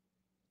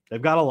 They've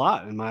got a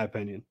lot, in my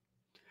opinion.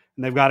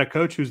 And they've got a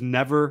coach who's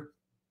never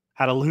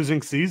had a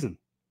losing season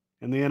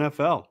in the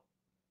NFL.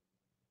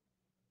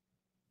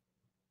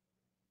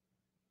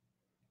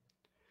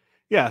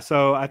 Yeah,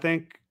 so I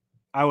think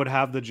I would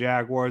have the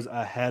Jaguars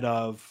ahead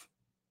of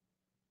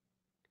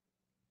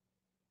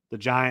the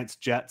Giants,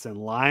 Jets, and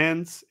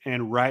Lions,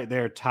 and right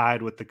there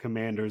tied with the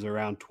Commanders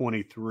around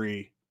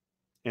 23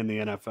 in the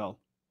NFL.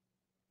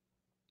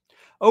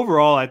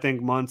 Overall, I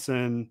think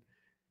Munson,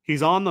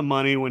 he's on the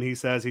money when he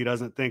says he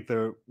doesn't think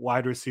the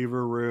wide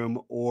receiver room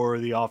or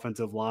the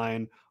offensive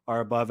line are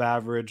above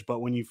average. But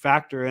when you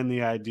factor in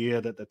the idea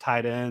that the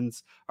tight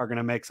ends are going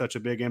to make such a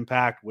big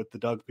impact with the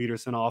Doug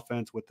Peterson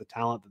offense, with the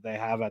talent that they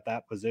have at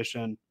that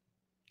position,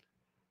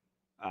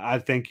 I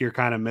think you're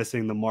kind of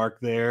missing the mark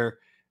there.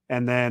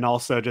 And then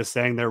also just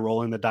saying they're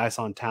rolling the dice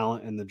on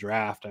talent in the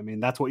draft. I mean,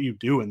 that's what you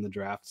do in the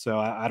draft. So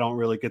I don't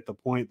really get the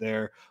point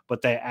there.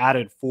 But they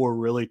added 4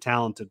 really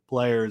talented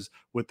players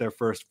with their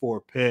first 4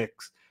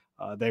 picks.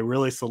 They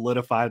really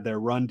solidified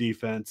their run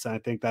defense. And I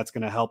think that's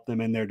going to help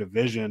them in their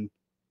division.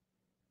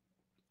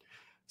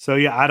 So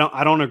yeah,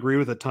 I don't agree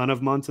with a ton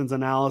of Munson's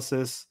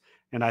analysis.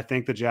 And I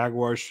think the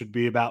Jaguars should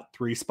be about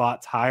 3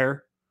 spots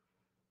higher.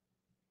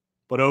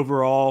 But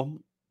overall,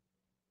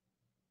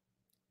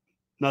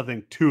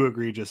 nothing too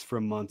egregious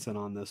from Munson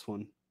on this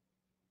one.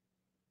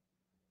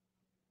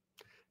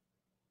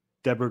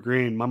 Deborah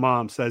Green, my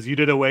mom, says, you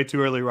did a way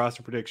too early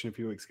roster prediction a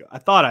few weeks ago. I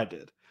thought I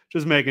did.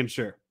 Just making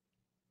sure.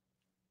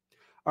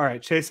 All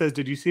right. Chase says,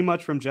 did you see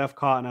much from Jeff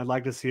Cotton? I'd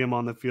like to see him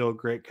on the field.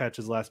 Great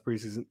catches last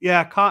preseason.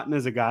 Yeah, Cotton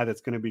is a guy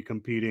that's going to be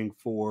competing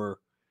for,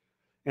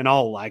 in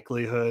all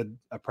likelihood,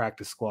 a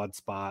practice squad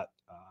spot.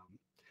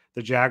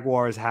 The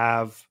Jaguars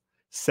have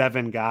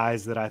 7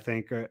 guys that I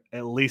think are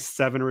at least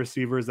 7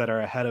 receivers that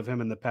are ahead of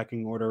him in the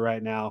pecking order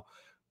right now,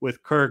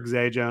 with Kirk,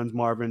 Zay Jones,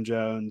 Marvin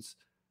Jones,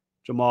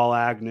 Jamal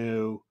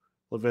Agnew,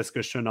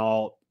 Laviska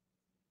Shenault,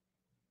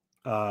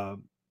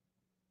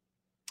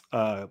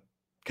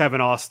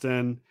 Kevin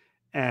Austin,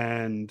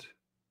 and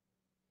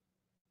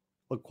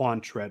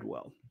Laquan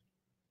Treadwell.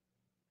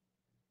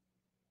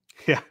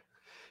 Yeah.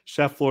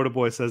 Chef Florida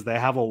Boy says they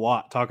have a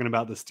Watt, talking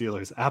about the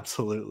Steelers.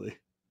 Absolutely.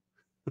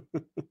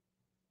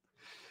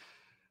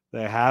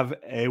 They have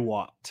a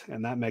Watt,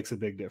 and that makes a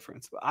big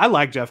difference. But I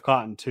like Jeff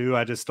Cotton too.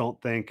 I just don't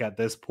think at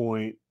this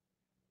point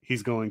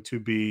he's going to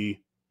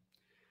be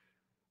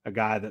a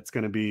guy that's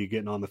going to be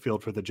getting on the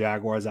field for the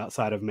Jaguars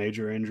outside of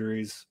major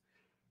injuries.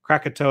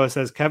 Krakatoa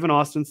says, Kevin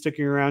Austin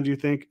sticking around, do you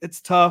think? It's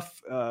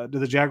tough. Do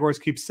the Jaguars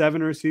keep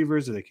 7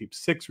 receivers? Do they keep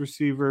 6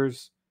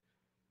 receivers?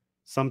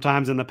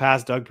 Sometimes in the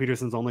past, Doug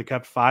Peterson's only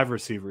kept 5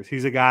 receivers.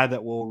 He's a guy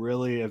that will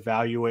really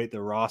evaluate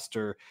the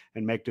roster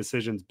and make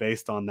decisions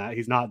based on that.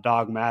 He's not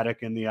dogmatic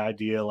in the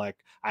idea like,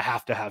 I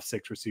have to have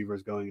 6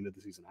 receivers going into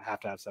the season. I have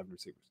to have 7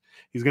 receivers.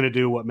 He's going to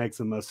do what makes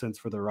the most sense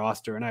for the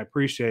roster, and I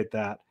appreciate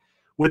that.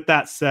 With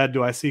that said,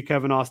 do I see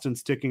Kevin Austin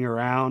sticking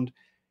around?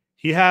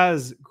 He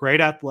has great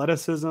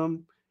athleticism.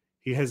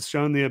 He has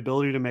shown the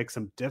ability to make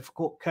some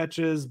difficult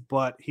catches,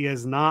 but he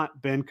has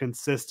not been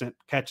consistent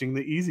catching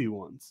the easy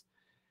ones.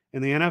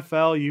 In the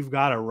NFL, you've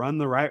got to run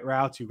the right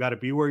routes. You've got to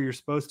be where you're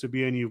supposed to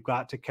be, and you've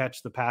got to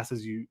catch the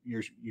passes you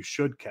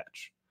should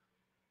catch.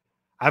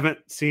 I haven't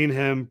seen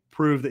him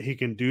prove that he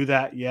can do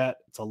that yet.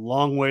 It's a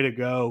long way to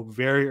go,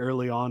 very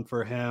early on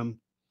for him.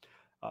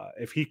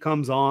 If he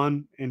comes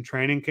on in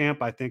training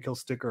camp, I think he'll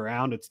stick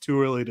around. It's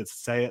too early to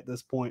say at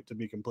this point, to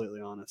be completely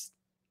honest.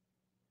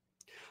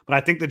 But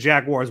I think the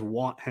Jaguars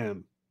want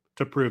him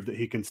to prove that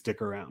he can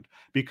stick around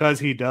because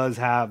he does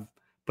have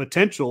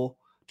potential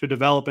to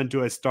develop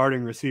into a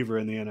starting receiver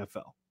in the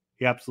NFL.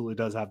 He absolutely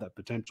does have that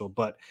potential,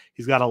 but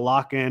he's got to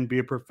lock in, be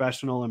a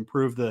professional,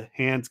 improve the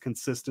hands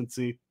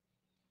consistency.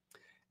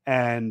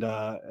 And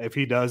if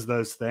he does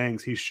those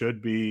things, he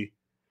should be.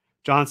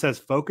 John says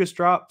focus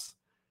drops.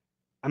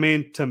 I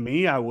mean, to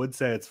me, I would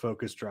say it's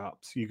focus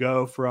drops. You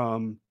go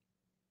from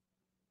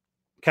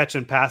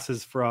catching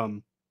passes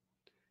from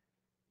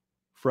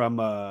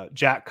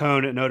Jack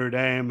Cohn at Notre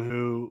Dame,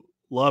 who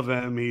love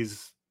him.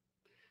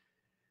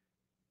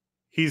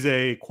 He's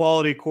a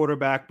quality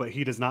quarterback, but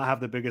he does not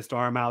have the biggest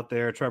arm out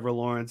there. Trevor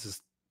Lawrence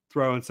is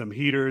throwing some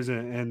heaters,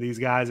 and these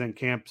guys in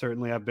camp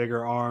certainly have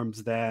bigger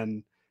arms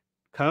than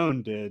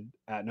Cohn did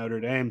at Notre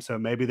Dame. So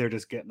maybe they're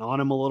just getting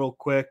on him a little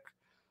quick.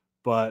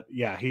 But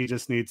yeah, he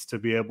just needs to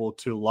be able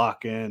to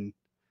lock in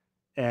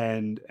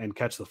and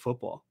catch the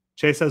football.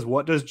 Chase says,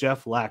 what does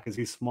Jeff lack? Is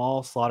he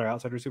small, slaughter,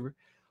 outside receiver?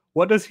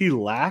 What does he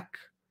lack?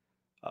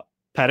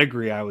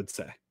 Pedigree, I would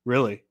say,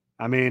 really.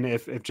 I mean,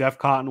 if Jeff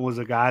Cotton was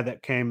a guy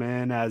that came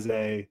in as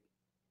a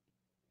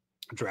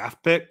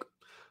draft pick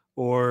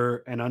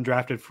or an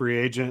undrafted free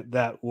agent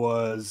that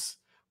was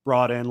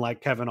brought in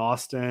like Kevin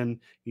Austin,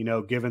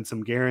 given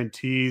some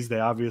guarantees, they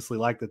obviously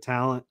like the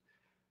talent,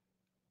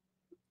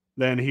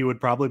 then he would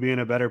probably be in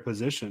a better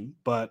position.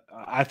 But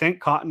I think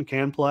Cotton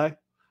can play.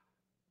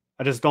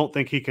 I just don't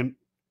think he can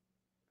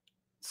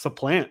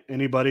supplant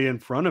anybody in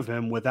front of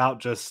him without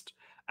just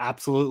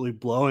absolutely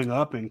blowing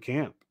up in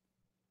camp,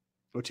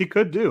 which he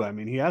could do. I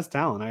mean, he has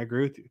talent. I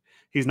agree with you.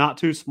 He's not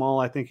too small.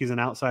 I think he's an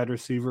outside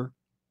receiver.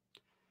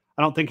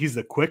 I don't think he's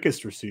the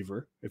quickest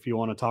receiver, if you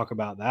want to talk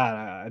about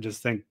that. I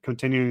just think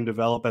continuing to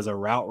develop as a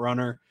route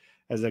runner,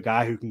 as a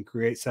guy who can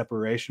create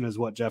separation is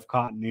what Jeff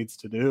Cotton needs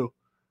to do.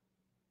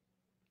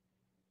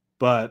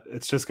 But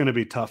it's just going to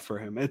be tough for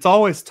him. It's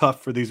always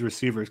tough for these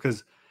receivers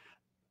because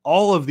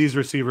all of these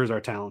receivers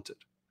are talented.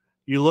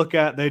 You look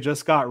at, they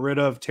just got rid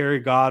of Terry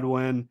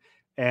Godwin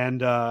and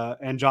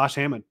Josh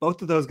Hammond.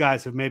 Both of those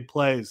guys have made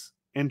plays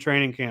in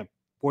training camp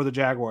for the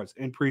Jaguars,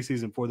 in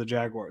preseason for the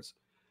Jaguars.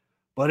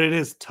 But it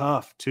is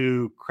tough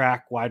to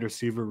crack wide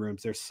receiver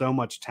rooms. There's so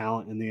much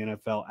talent in the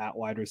NFL at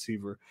wide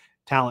receiver,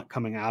 talent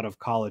coming out of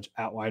college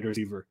at wide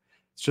receiver.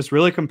 It's just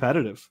really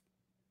competitive.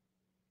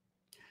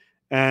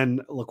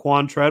 And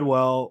Laquan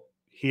Treadwell,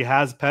 he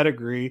has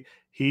pedigree.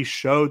 He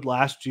showed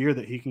last year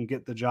that he can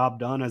get the job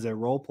done as a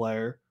role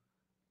player.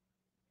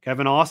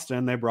 Kevin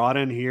Austin, they brought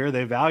in here.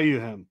 They value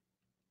him.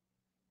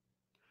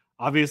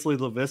 Obviously,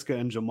 Laviska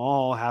and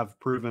Jamal have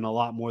proven a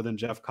lot more than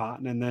Jeff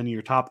Cotton, and then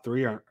your top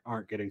three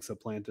aren't getting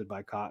supplanted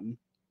by Cotton.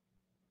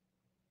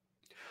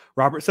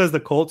 Robert says the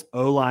Colts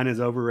O-line is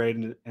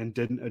overrated and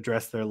didn't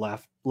address their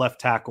left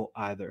tackle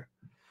either.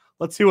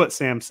 Let's see what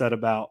Sam said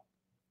about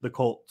the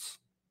Colts.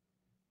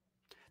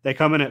 They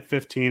come in at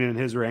 15 in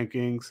his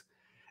rankings.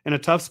 In a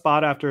tough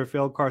spot after a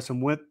failed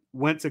Carson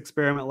Wentz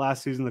experiment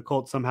last season, the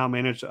Colts somehow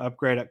managed to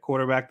upgrade at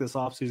quarterback this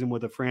offseason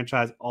without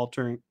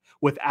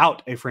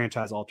a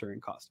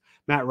franchise-altering cost.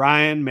 Matt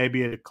Ryan may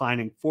be a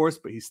declining force,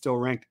 but he's still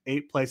ranked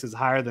 8 places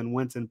higher than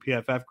Wentz in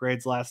PFF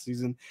grades last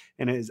season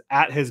and is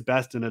at his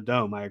best in a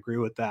dome. I agree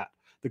with that.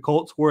 The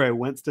Colts were a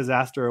Wentz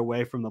disaster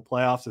away from the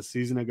playoffs a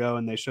season ago,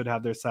 and they should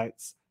have their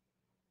sights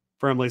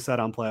firmly set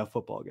on playoff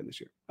football again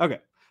this year. Okay,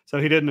 so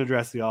he didn't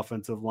address the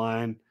offensive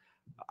line.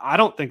 I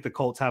don't think the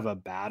Colts have a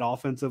bad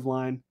offensive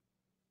line.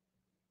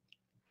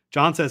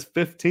 John says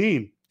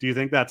 15. Do you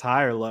think that's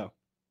high or low?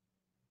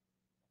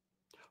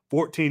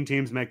 14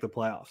 teams make the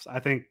playoffs. I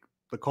think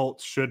the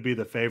Colts should be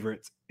the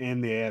favorites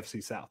in the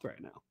AFC South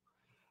right now,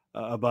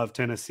 above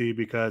Tennessee,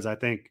 because I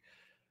think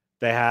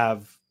they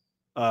have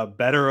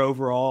better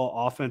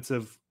overall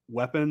offensive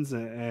weapons,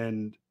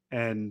 and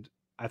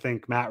I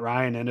think Matt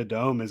Ryan in a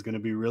dome is going to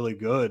be really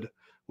good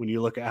when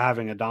you look at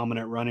having a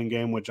dominant running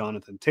game with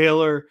Jonathan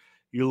Taylor.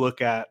 You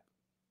look at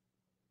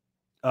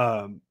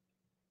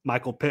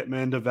Michael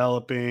Pittman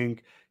developing.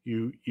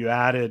 You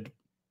added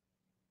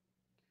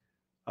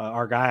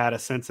our guy out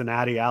of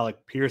Cincinnati,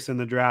 Alec Pierce, in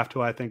the draft,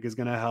 who I think is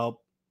going to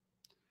help.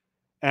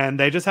 And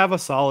they just have a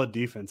solid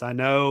defense. I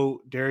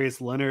know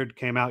Darius Leonard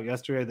came out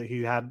yesterday that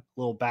he had a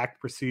little back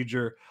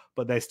procedure,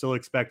 but they still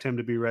expect him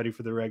to be ready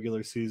for the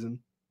regular season.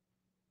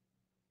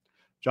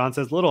 John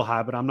says little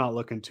high, but I'm not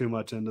looking too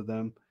much into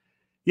them.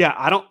 Yeah,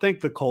 I don't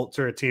think the Colts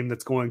are a team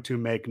that's going to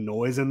make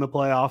noise in the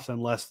playoffs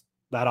unless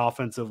that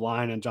offensive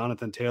line and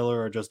Jonathan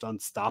Taylor are just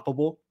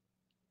unstoppable.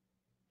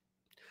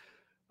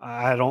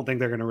 I don't think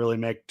they're going to really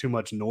make too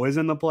much noise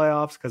in the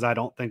playoffs because I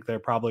don't think they're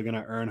probably going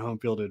to earn home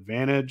field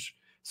advantage.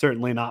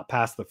 Certainly not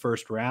past the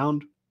first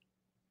round.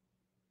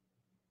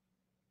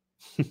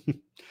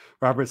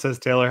 Robert says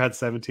Taylor had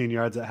 17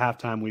 yards at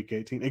halftime week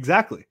 18.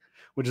 Exactly,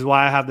 which is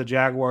why I have the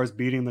Jaguars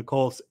beating the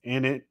Colts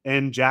in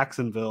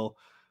Jacksonville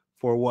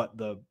for what,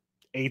 the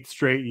 8th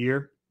straight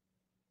year.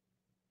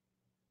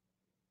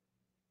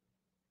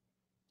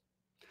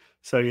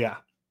 So, yeah,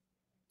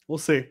 we'll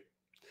see.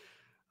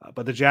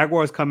 But the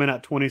Jaguars come in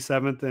at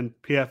 27th in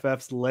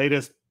PFF's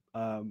latest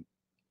power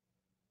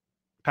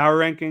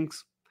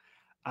rankings.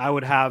 I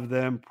would have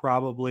them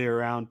probably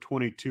around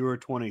 22 or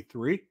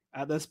 23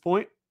 at this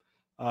point,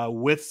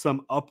 with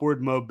some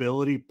upward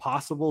mobility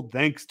possible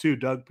thanks to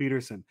Doug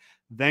Peterson,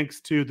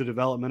 thanks to the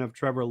development of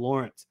Trevor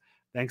Lawrence,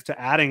 thanks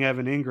to adding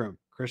Evan Ingram,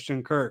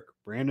 Christian Kirk,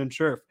 Brandon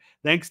Scherf,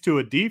 thanks to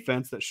a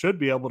defense that should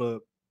be able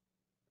to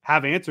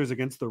have answers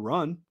against the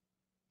run,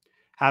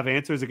 have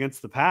answers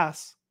against the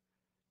pass.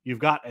 You've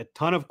got a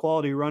ton of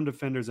quality run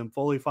defenders in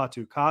Foley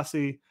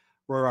Fatukasi,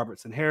 Roy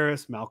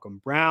Robertson-Harris,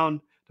 Malcolm Brown.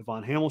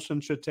 Devon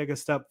Hamilton should take a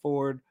step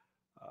forward.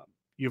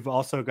 You've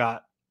also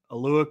got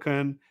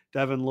Aluakun,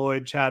 Devin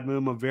Lloyd, Chad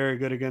Muma, very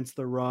good against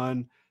the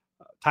run.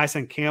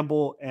 Tyson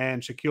Campbell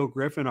and Shaquille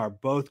Griffin are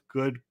both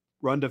good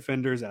run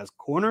defenders as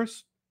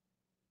corners.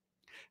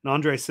 And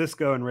Andre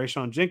Sisco and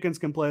Rayshon Jenkins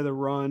can play the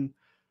run.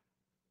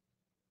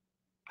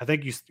 I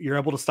think you're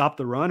able to stop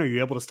the run. Are you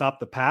able to stop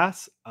the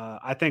pass?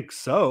 I think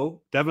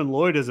so. Devin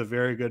Lloyd is a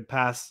very good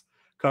pass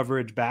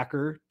coverage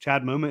backer.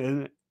 Chad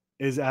Muma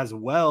is as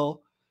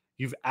well.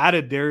 You've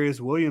added Darius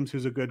Williams,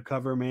 who's a good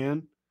cover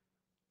man.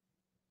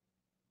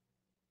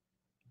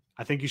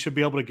 I think you should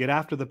be able to get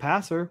after the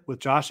passer with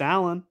Josh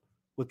Allen,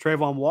 with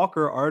Trayvon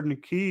Walker, Arden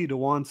Key,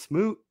 DeJuan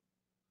Smoot,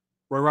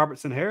 Roy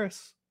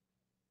Robertson-Harris.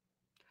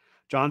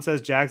 John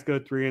says Jags go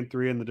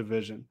 3-3 in the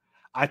division.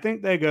 I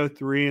think they go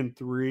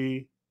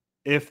 3-3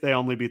 if they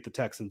only beat the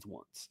Texans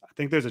once. I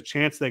think there's a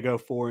chance they go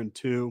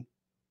 4-2.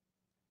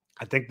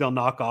 I think they'll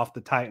knock off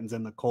the Titans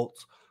and the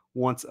Colts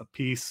once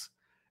apiece.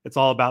 It's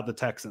all about the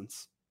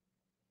Texans.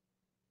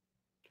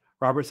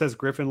 Robert says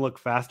Griffin looked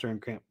faster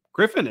in camp.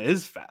 Griffin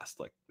is fast.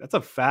 Like, that's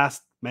a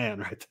fast man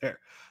right there.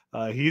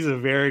 He's a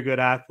very good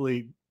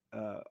athlete.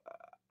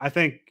 I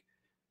think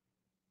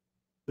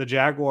the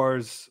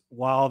Jaguars,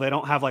 while they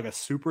don't have like a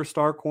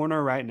superstar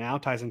corner right now,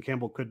 Tyson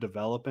Campbell could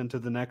develop into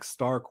the next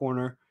star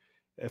corner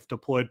if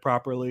deployed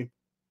properly.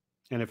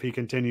 And if he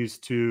continues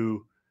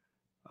to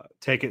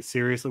take it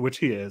seriously, which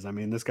he is. I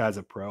mean, this guy's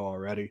a pro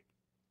already.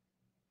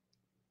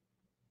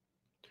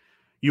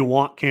 You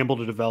want Campbell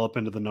to develop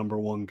into the number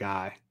one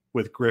guy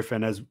with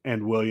Griffin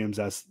and Williams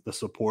as the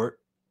support.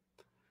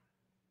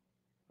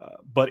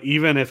 But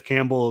even if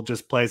Campbell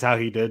just plays how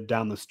he did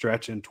down the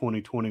stretch in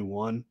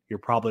 2021, you're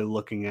probably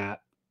looking at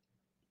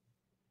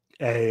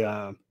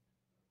a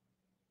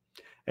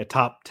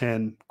top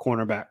 10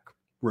 cornerback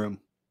room.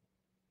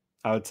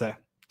 I would say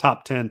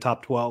top 10,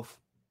 top 12.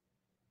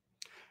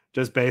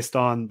 just based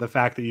on the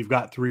fact that you've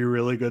got 3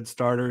 really good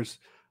starters.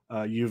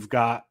 You've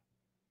got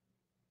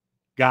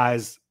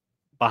guys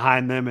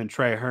behind them and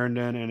Trey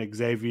Herndon and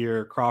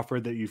Xavier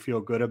Crawford that you feel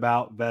good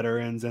about,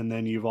 veterans. And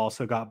then you've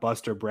also got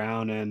Buster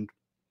Brown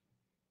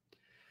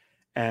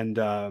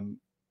and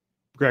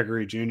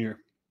Gregory Jr.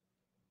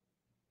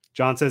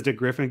 John says, did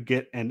Griffin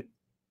get an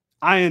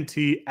INT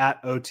at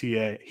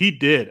OTA? He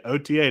did.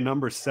 OTA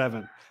number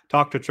 7.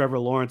 Talked to Trevor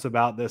Lawrence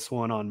about this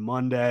one on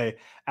Monday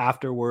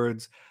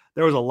afterwards.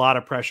 There was a lot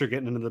of pressure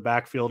getting into the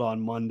backfield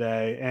on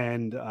Monday.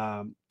 And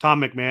Tom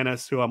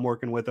McManus, who I'm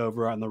working with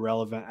over on the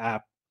Relevant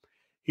app,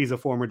 he's a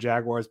former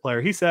Jaguars player.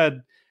 He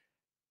said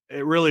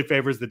it really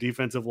favors the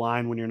defensive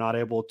line when you're not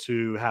able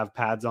to have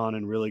pads on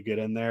and really get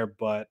in there.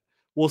 But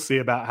we'll see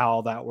about how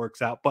all that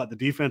works out. But the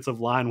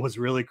defensive line was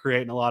really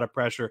creating a lot of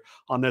pressure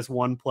on this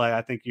one play.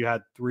 I think you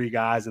had 3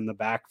 guys in the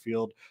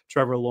backfield.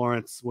 Trevor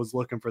Lawrence was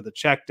looking for the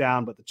check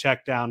down, but the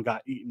check down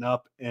got eaten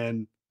up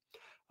in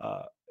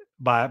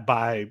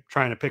by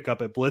trying to pick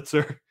up a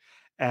blitzer,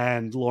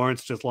 and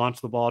Lawrence just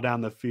launched the ball down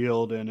the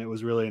field, and it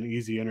was really an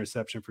easy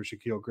interception for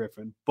Shaquille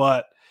Griffin.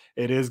 But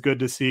it is good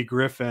to see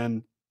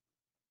Griffin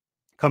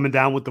coming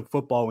down with the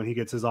football when he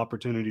gets his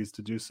opportunities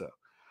to do so.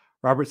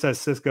 Robert says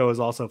Cisco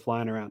is also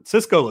flying around.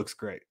 Cisco looks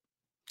great.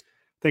 I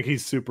think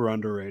he's super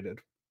underrated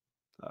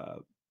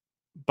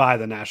by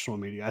the national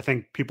media. I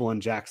think people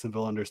in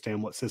Jacksonville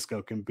understand what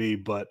Cisco can be,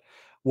 but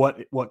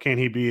what can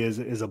he be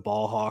is a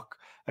ball hawk,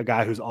 a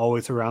guy who's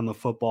always around the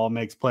football,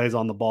 makes plays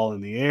on the ball in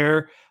the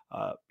air.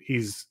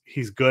 He's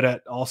good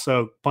at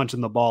also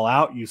punching the ball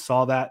out. You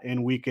saw that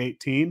in Week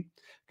 18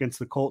 against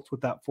the Colts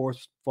with that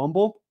forced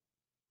fumble.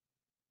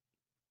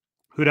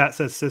 Hudat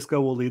says Cisco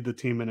will lead the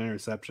team in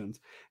interceptions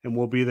and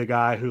will be the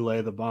guy who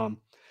lay the bomb.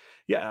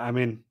 Yeah, I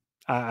mean,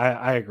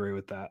 I agree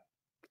with that.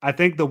 I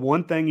think the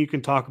one thing you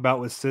can talk about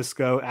with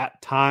Cisco,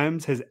 at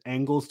times his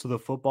angles to the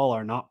football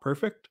are not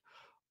perfect,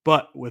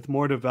 but with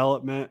more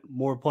development,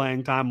 more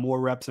playing time,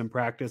 more reps in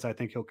practice, I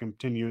think he'll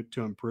continue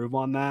to improve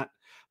on that.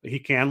 But he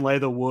can lay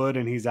the wood,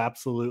 and he's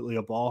absolutely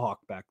a ball hawk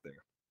back there.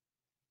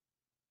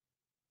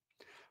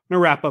 I'm going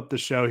to wrap up the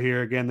show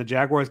here. Again, the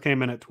Jaguars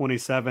came in at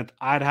 27th.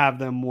 I'd have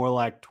them more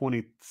like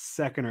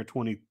 22nd or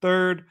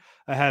 23rd,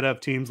 ahead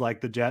of teams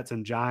like the Jets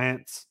and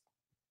Giants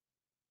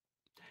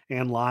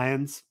and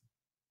Lions.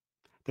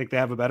 I think they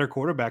have a better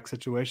quarterback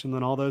situation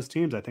than all those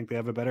teams. I think they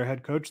have a better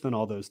head coach than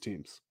all those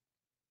teams.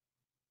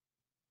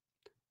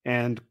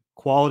 And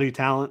quality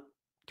talent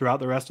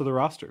throughout the rest of the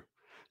roster.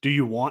 Do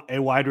you want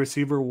a wide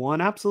receiver 1?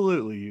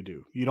 Absolutely you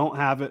do. You don't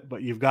have it,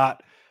 but you've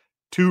got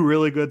 2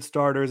 really good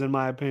starters, in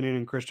my opinion,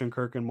 in Christian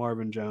Kirk and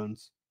Marvin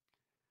Jones.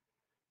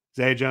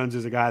 Zay Jones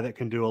is a guy that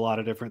can do a lot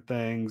of different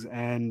things.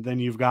 And then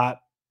you've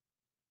got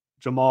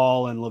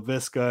Jamal and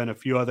LaVisca and a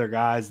few other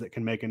guys that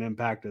can make an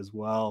impact as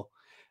well.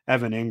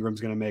 Evan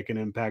Ingram's going to make an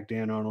impact.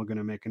 Dan Arnold going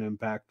to make an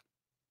impact.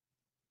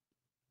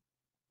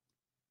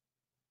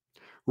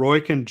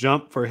 Roy can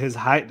jump for his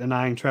height,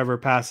 denying Trevor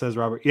pass, says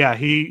Robert. Yeah,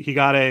 he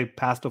got a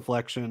pass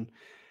deflection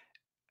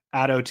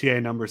at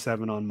OTA number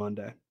 7 on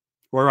Monday.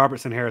 Roy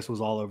Robertson Harris was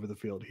all over the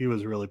field. He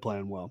was really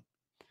playing well.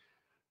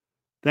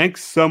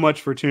 Thanks so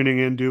much for tuning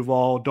in,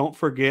 Duval. Don't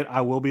forget, I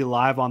will be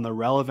live on the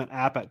Relevant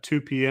app at 2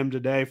 p.m.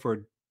 today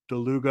for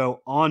DeLugo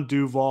on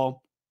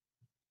Duval.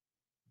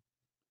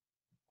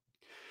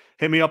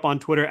 Hit me up on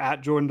Twitter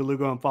at Jordan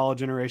DeLugo and follow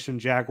Generation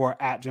Jaguar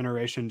at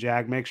Generation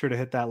Jag. Make sure to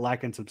hit that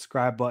like and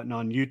subscribe button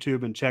on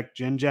YouTube and check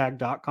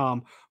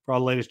genjag.com for all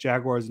the latest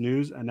Jaguars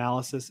news,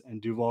 analysis,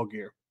 and Duval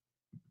gear.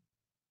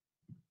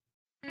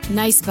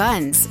 Nice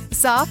buns,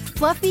 soft,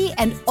 fluffy,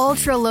 and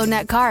ultra-low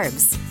net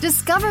carbs.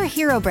 Discover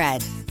Hero Bread,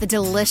 the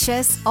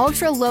delicious,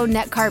 ultra-low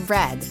net carb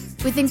bread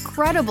with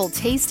incredible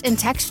taste and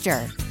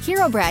texture.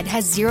 Hero Bread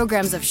has 0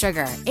 grams of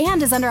sugar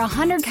and is under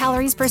 100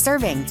 calories per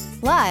serving.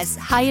 Plus,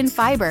 high in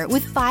fiber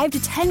with 5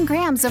 to 10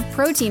 grams of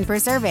protein per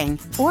serving.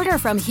 Order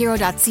from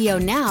hero.co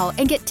now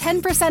and get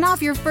 10%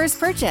 off your first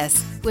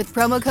purchase with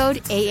promo code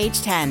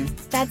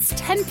AH10. That's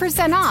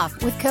 10%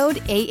 off with code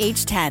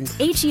AH10.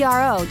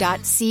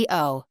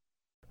 HERO.co.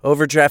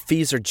 Overdraft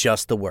fees are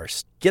just the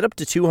worst. Get up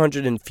to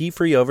 $200 in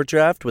fee-free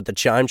overdraft with the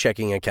Chime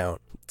checking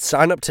account.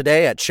 Sign up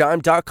today at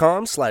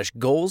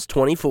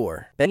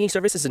chime.com/goals24. Banking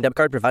services and debit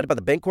card provided by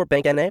the Bancorp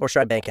Bank N.A. or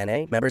Stride Bank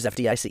N.A. Members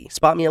FDIC.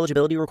 Spot me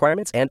eligibility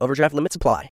requirements and overdraft limits apply.